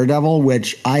lighthearted Daredevil,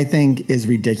 which I think is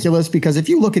ridiculous because if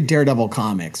you look at Daredevil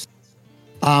comics,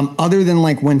 other than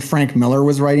like when Frank Miller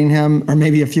was writing him, or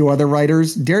maybe a few other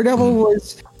writers, Daredevil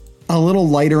was a little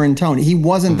lighter in tone. He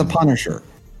wasn't the Punisher.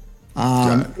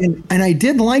 And I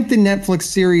did like the Netflix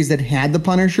series that had the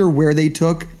Punisher, where they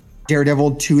took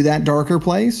Daredevil to that darker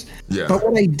place. Yeah. But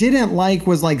what I didn't like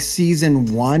was like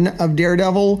season 1 of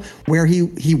Daredevil, where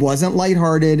he wasn't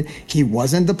lighthearted. He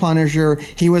wasn't the Punisher.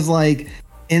 He was like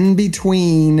in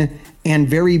between and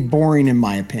very boring, in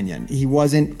my opinion. He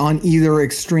wasn't on either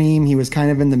extreme. He was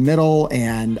kind of in the middle.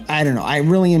 And I don't know. I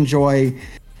really enjoy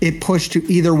it pushed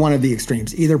to either one of the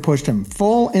extremes. Either pushed him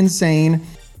full insane,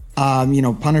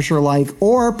 Punisher-like,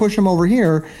 or push him over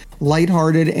here,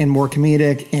 lighthearted and more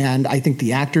comedic. And I think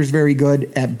the actor's very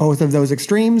good at both of those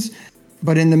extremes.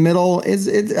 But in the middle, it's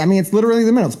literally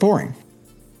the middle. It's boring.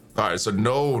 All right, so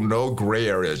no gray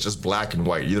areas, just black and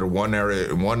white, either one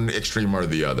area, one extreme or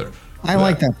the other. I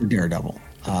like that for Daredevil.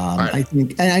 Right. I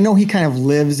think, and I know he kind of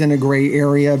lives in a gray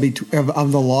area of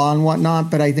the law and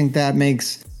whatnot, but I think that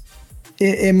makes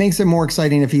it more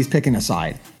exciting if he's picking a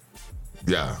side.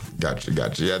 Yeah, gotcha.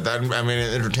 Yeah, in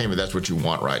entertainment, that's what you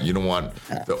want, right? You don't want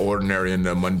the ordinary and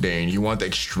the mundane. You want the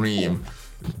extreme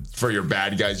for your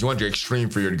bad guys. You want your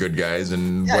extreme for your good guys,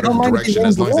 and whatever direction,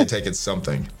 as long as they take it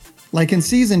something. Like in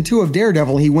season 2 of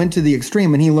Daredevil, he went to the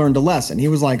extreme and he learned a lesson. He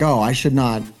was like, "Oh, I should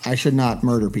not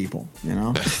murder people." You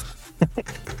know,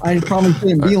 I probably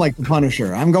shouldn't be like the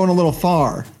Punisher. I'm going a little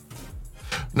far.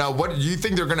 Now, what do you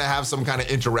think they're going to have some kind of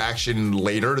interaction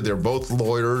later? They're both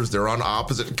lawyers. They're on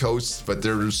opposite coasts, but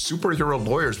they're superhero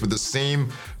lawyers with the same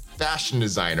fashion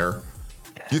designer.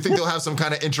 Do you think they'll have some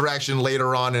kind of interaction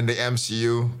later on in the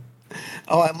MCU?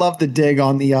 Oh, I love the dig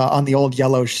on the old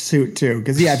yellow suit too,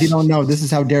 because if you don't know, this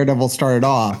is how Daredevil started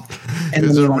off. And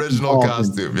his original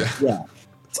costume, yeah,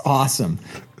 it's awesome.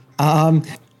 I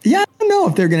don't know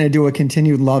if they're going to do a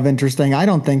continued love interest thing. I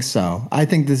don't think so. I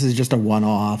think this is just a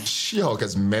one-off. She-Hulk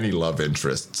has many love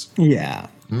interests. Yeah,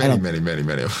 many. I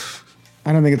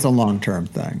don't think it's a long-term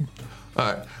thing.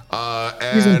 All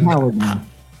right, he's empowered now.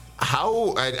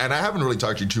 And I haven't really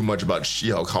talked to you too much about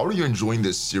She-Hulk. How are you enjoying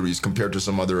this series compared to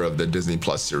some other of the Disney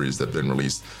Plus series that have been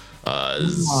released?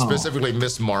 Specifically,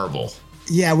 Miss Marvel.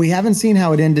 Yeah, we haven't seen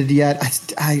how it ended yet.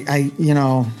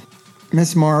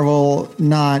 Miss Marvel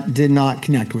did not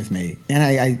connect with me,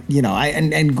 and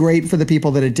and great for the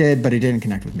people that it did, but it didn't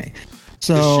connect with me.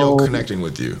 So is She-Hulk connecting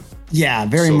with you? Yeah,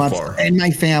 very much, and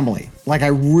my family. Like, I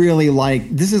really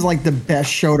this is like the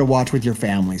best show to watch with your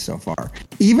family so far.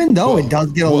 Even though it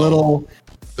does get a little.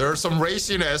 There's some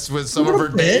raciness with some of her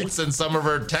dates and some of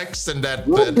her texts and that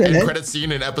end credit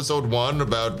scene in episode 1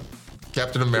 about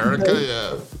Captain America.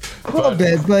 A little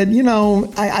bit, but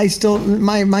I still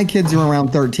my kids are around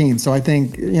 13, so I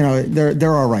think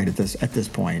they're all right at this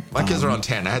point. My kids are on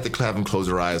 10. I had to have them close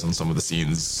their eyes on some of the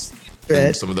scenes.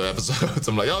 In some of the episodes,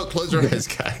 I'm like, oh, close your eyes,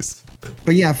 guys.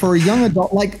 But yeah, for a young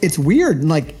adult, it's weird.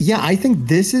 I think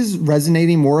this is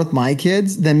resonating more with my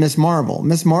kids than Miss Marvel.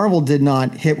 Miss Marvel did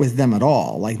not hit with them at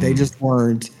all. They just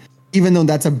weren't, even though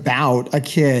that's about a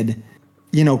kid,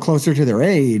 closer to their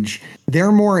age,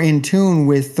 they're more in tune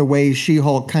with the way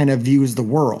She-Hulk kind of views the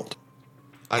world.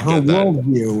 Her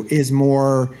worldview is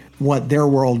more what their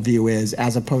worldview is,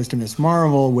 as opposed to Miss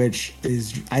Marvel, which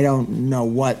is, I don't know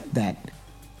what that.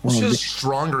 She's a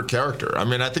stronger character. I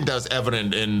mean, I think that was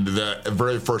evident in the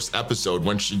very first episode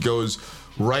when she goes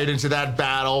right into that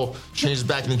battle, changes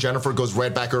back into Jennifer, goes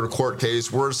right back to her court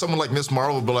case, where someone like Miss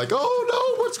Marvel would be like, oh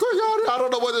no, what's going on? I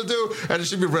don't know what to do. And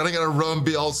she'd be running in a room,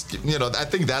 be all, I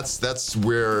think that's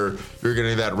where you're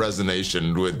getting that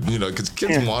resonation with, because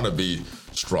kids want to be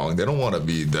strong. They don't want to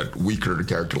be that weaker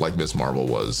character like Miss Marvel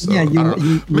was. So, Yeah, I don't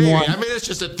know. Maybe. want, I mean, it's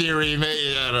just a theory.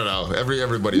 Maybe, I don't know.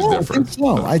 Everybody's no, different.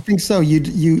 I think so.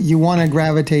 You want to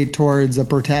gravitate towards a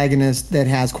protagonist that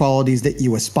has qualities that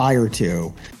you aspire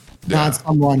to, not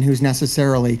someone who's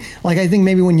necessarily like. I think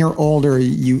maybe when you're older,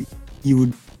 you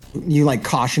like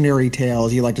cautionary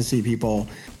tales. You like to see people,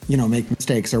 make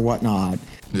mistakes or whatnot.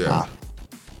 Yeah.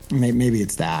 Maybe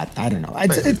it's that. I don't know.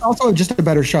 It's also just a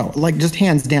better show. Like, just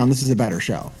hands down, this is a better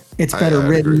show. It's better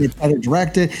written. Agree. It's better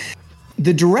directed.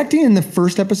 The directing in the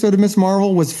first episode of Miss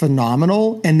Marvel was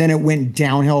phenomenal, and then it went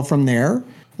downhill from there.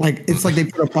 Like, it's like they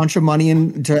put a bunch of money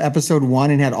into episode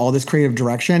 1 and had all this creative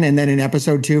direction, and then in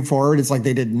episode 2 forward, it's like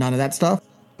they did none of that stuff,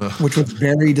 which was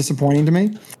very disappointing to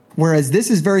me. Whereas this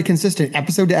is very consistent,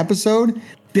 episode to episode,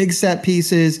 big set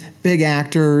pieces, big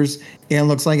actors, and it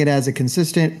looks like it has a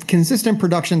consistent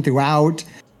production throughout.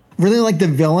 Really like the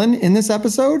villain in this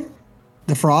episode,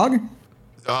 the frog.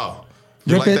 Oh,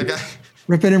 you like that guy?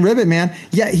 Rip It and Ribbit, man.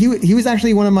 Yeah, he was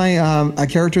actually one of my a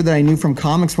character that I knew from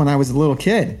comics when I was a little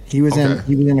kid. He was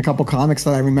in a couple comics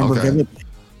that I remember vividly.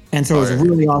 And so it was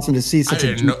really awesome to see such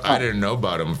I didn't know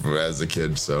about him as a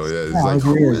kid. So it's like,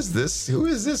 who is this? Who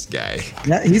is this guy?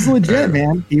 Yeah, he's legit,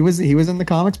 man. He was in the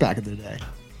comics back in the day.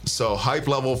 So hype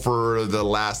level for the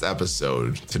last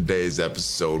episode, today's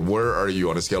episode. Where are you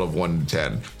on a scale of 1 to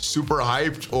 10? Super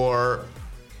hyped or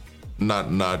not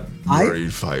very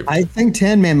hyped? I think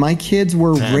 10, man. My kids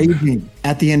were raging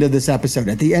at the end of this episode.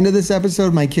 At the end of this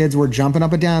episode, my kids were jumping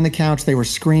up and down on the couch. They were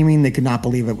screaming. They could not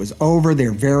believe it was over.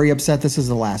 They're very upset this is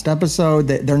the last episode.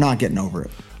 They're not getting over it.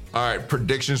 All right,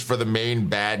 predictions for the main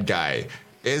bad guy.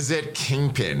 Is it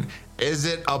Kingpin? Is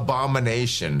it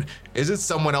Abomination? Is it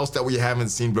someone else that we haven't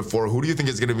seen before? Who do you think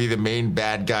is going to be the main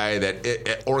bad guy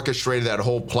that orchestrated that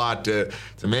whole plot to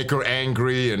make her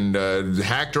angry and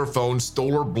hacked her phone,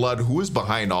 stole her blood? Who is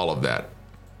behind all of that?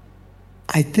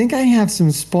 I think I have some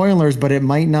spoilers, but it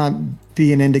might not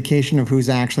be an indication of who's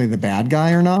actually the bad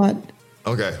guy or not.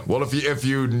 Okay. Well, if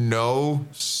you know,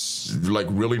 like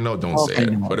really know, don't say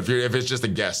it. But if it's just a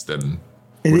guess, then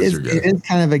it is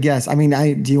kind of a guess. I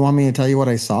mean, do you want me to tell you what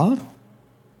I saw?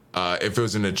 If it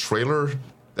was in a trailer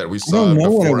that we saw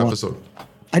before episode.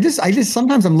 I just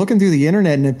sometimes I'm looking through the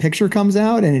internet and a picture comes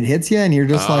out and it hits you and you're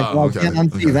just like, well, I can't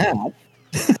unsee that.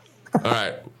 All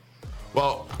right.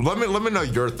 Well, let me know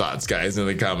your thoughts, guys, in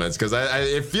the comments, because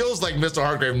it feels like Mr.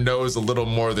 Hargrave knows a little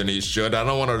more than he should. I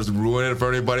don't want to just ruin it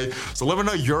for anybody. So let me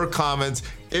know your comments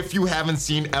if you haven't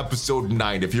seen episode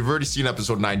 9. If you've already seen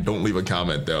episode 9, don't leave a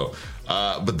comment, though.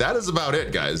 But that is about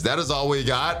it, guys. That is all we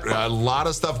got. A lot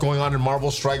of stuff going on in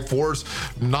Marvel Strike Force.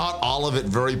 Not all of it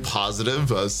very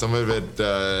positive. Some of it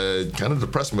kind of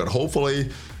depressing, but hopefully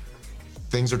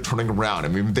things are turning around. I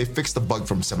mean, they fixed the bug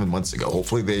from 7 months ago.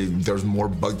 Hopefully there's more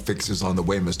bug fixes on the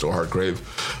way, Mr. Hargrave.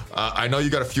 I know you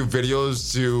got a few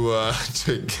videos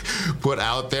to put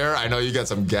out there. I know you got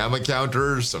some gamma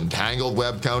counters, some tangled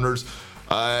web counters.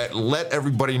 Let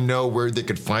everybody know where they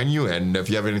could find you and if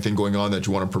you have anything going on that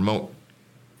you want to promote.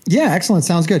 Yeah, excellent.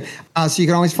 Sounds good. So you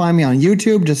can always find me on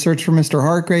YouTube. Just search for Mr.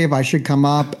 Hargrave. I should come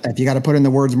up. If you got to put in the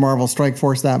words Marvel Strike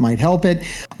Force, that might help it.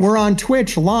 We're on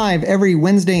Twitch live every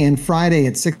Wednesday and Friday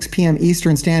at 6 p.m.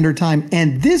 Eastern Standard Time.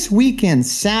 And this weekend,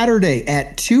 Saturday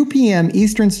at 2 p.m.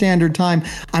 Eastern Standard Time,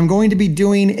 I'm going to be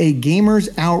doing a Gamers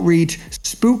Outreach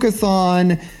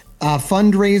Spookathon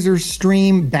fundraiser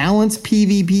stream balance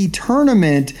PvP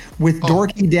tournament with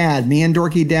Dorky Dad. Me and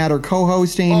Dorky Dad are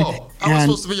co-hosting. I was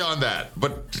supposed to be on that,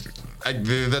 but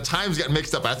the times got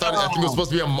mixed up. I think it was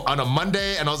supposed to be on a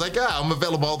Monday, and I was like, I'm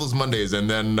available all those Mondays, and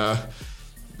then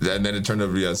it turned out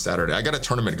to be on Saturday. I got a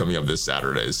tournament coming up this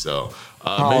Saturday, so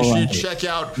make sure you check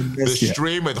out the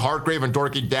stream with Hargrave and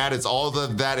Dorky Dad. It's all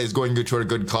of that is going to a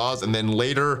good cause, and then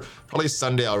later, probably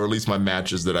Sunday, I'll release my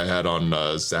matches that I had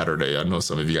on Saturday. I know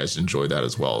some of you guys enjoy that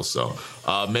as well, so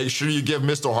make sure you give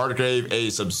Mr. Hargrave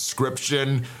a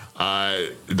subscription.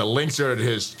 The links are at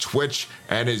his Twitch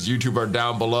and his YouTube are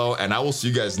down below, and I will see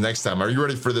you guys next time. Are you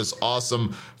ready for this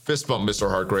awesome fist bump, Mr.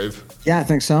 Hargrave? Yeah, I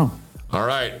think so. All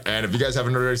right, and if you guys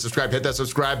haven't already subscribed, hit that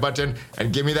subscribe button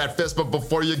and give me that fist bump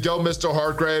before you go, Mr.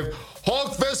 Hargrave.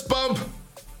 Hulk fist bump.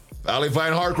 Valley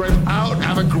Vine Hargrave out.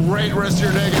 Have a great rest of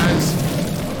your day, guys.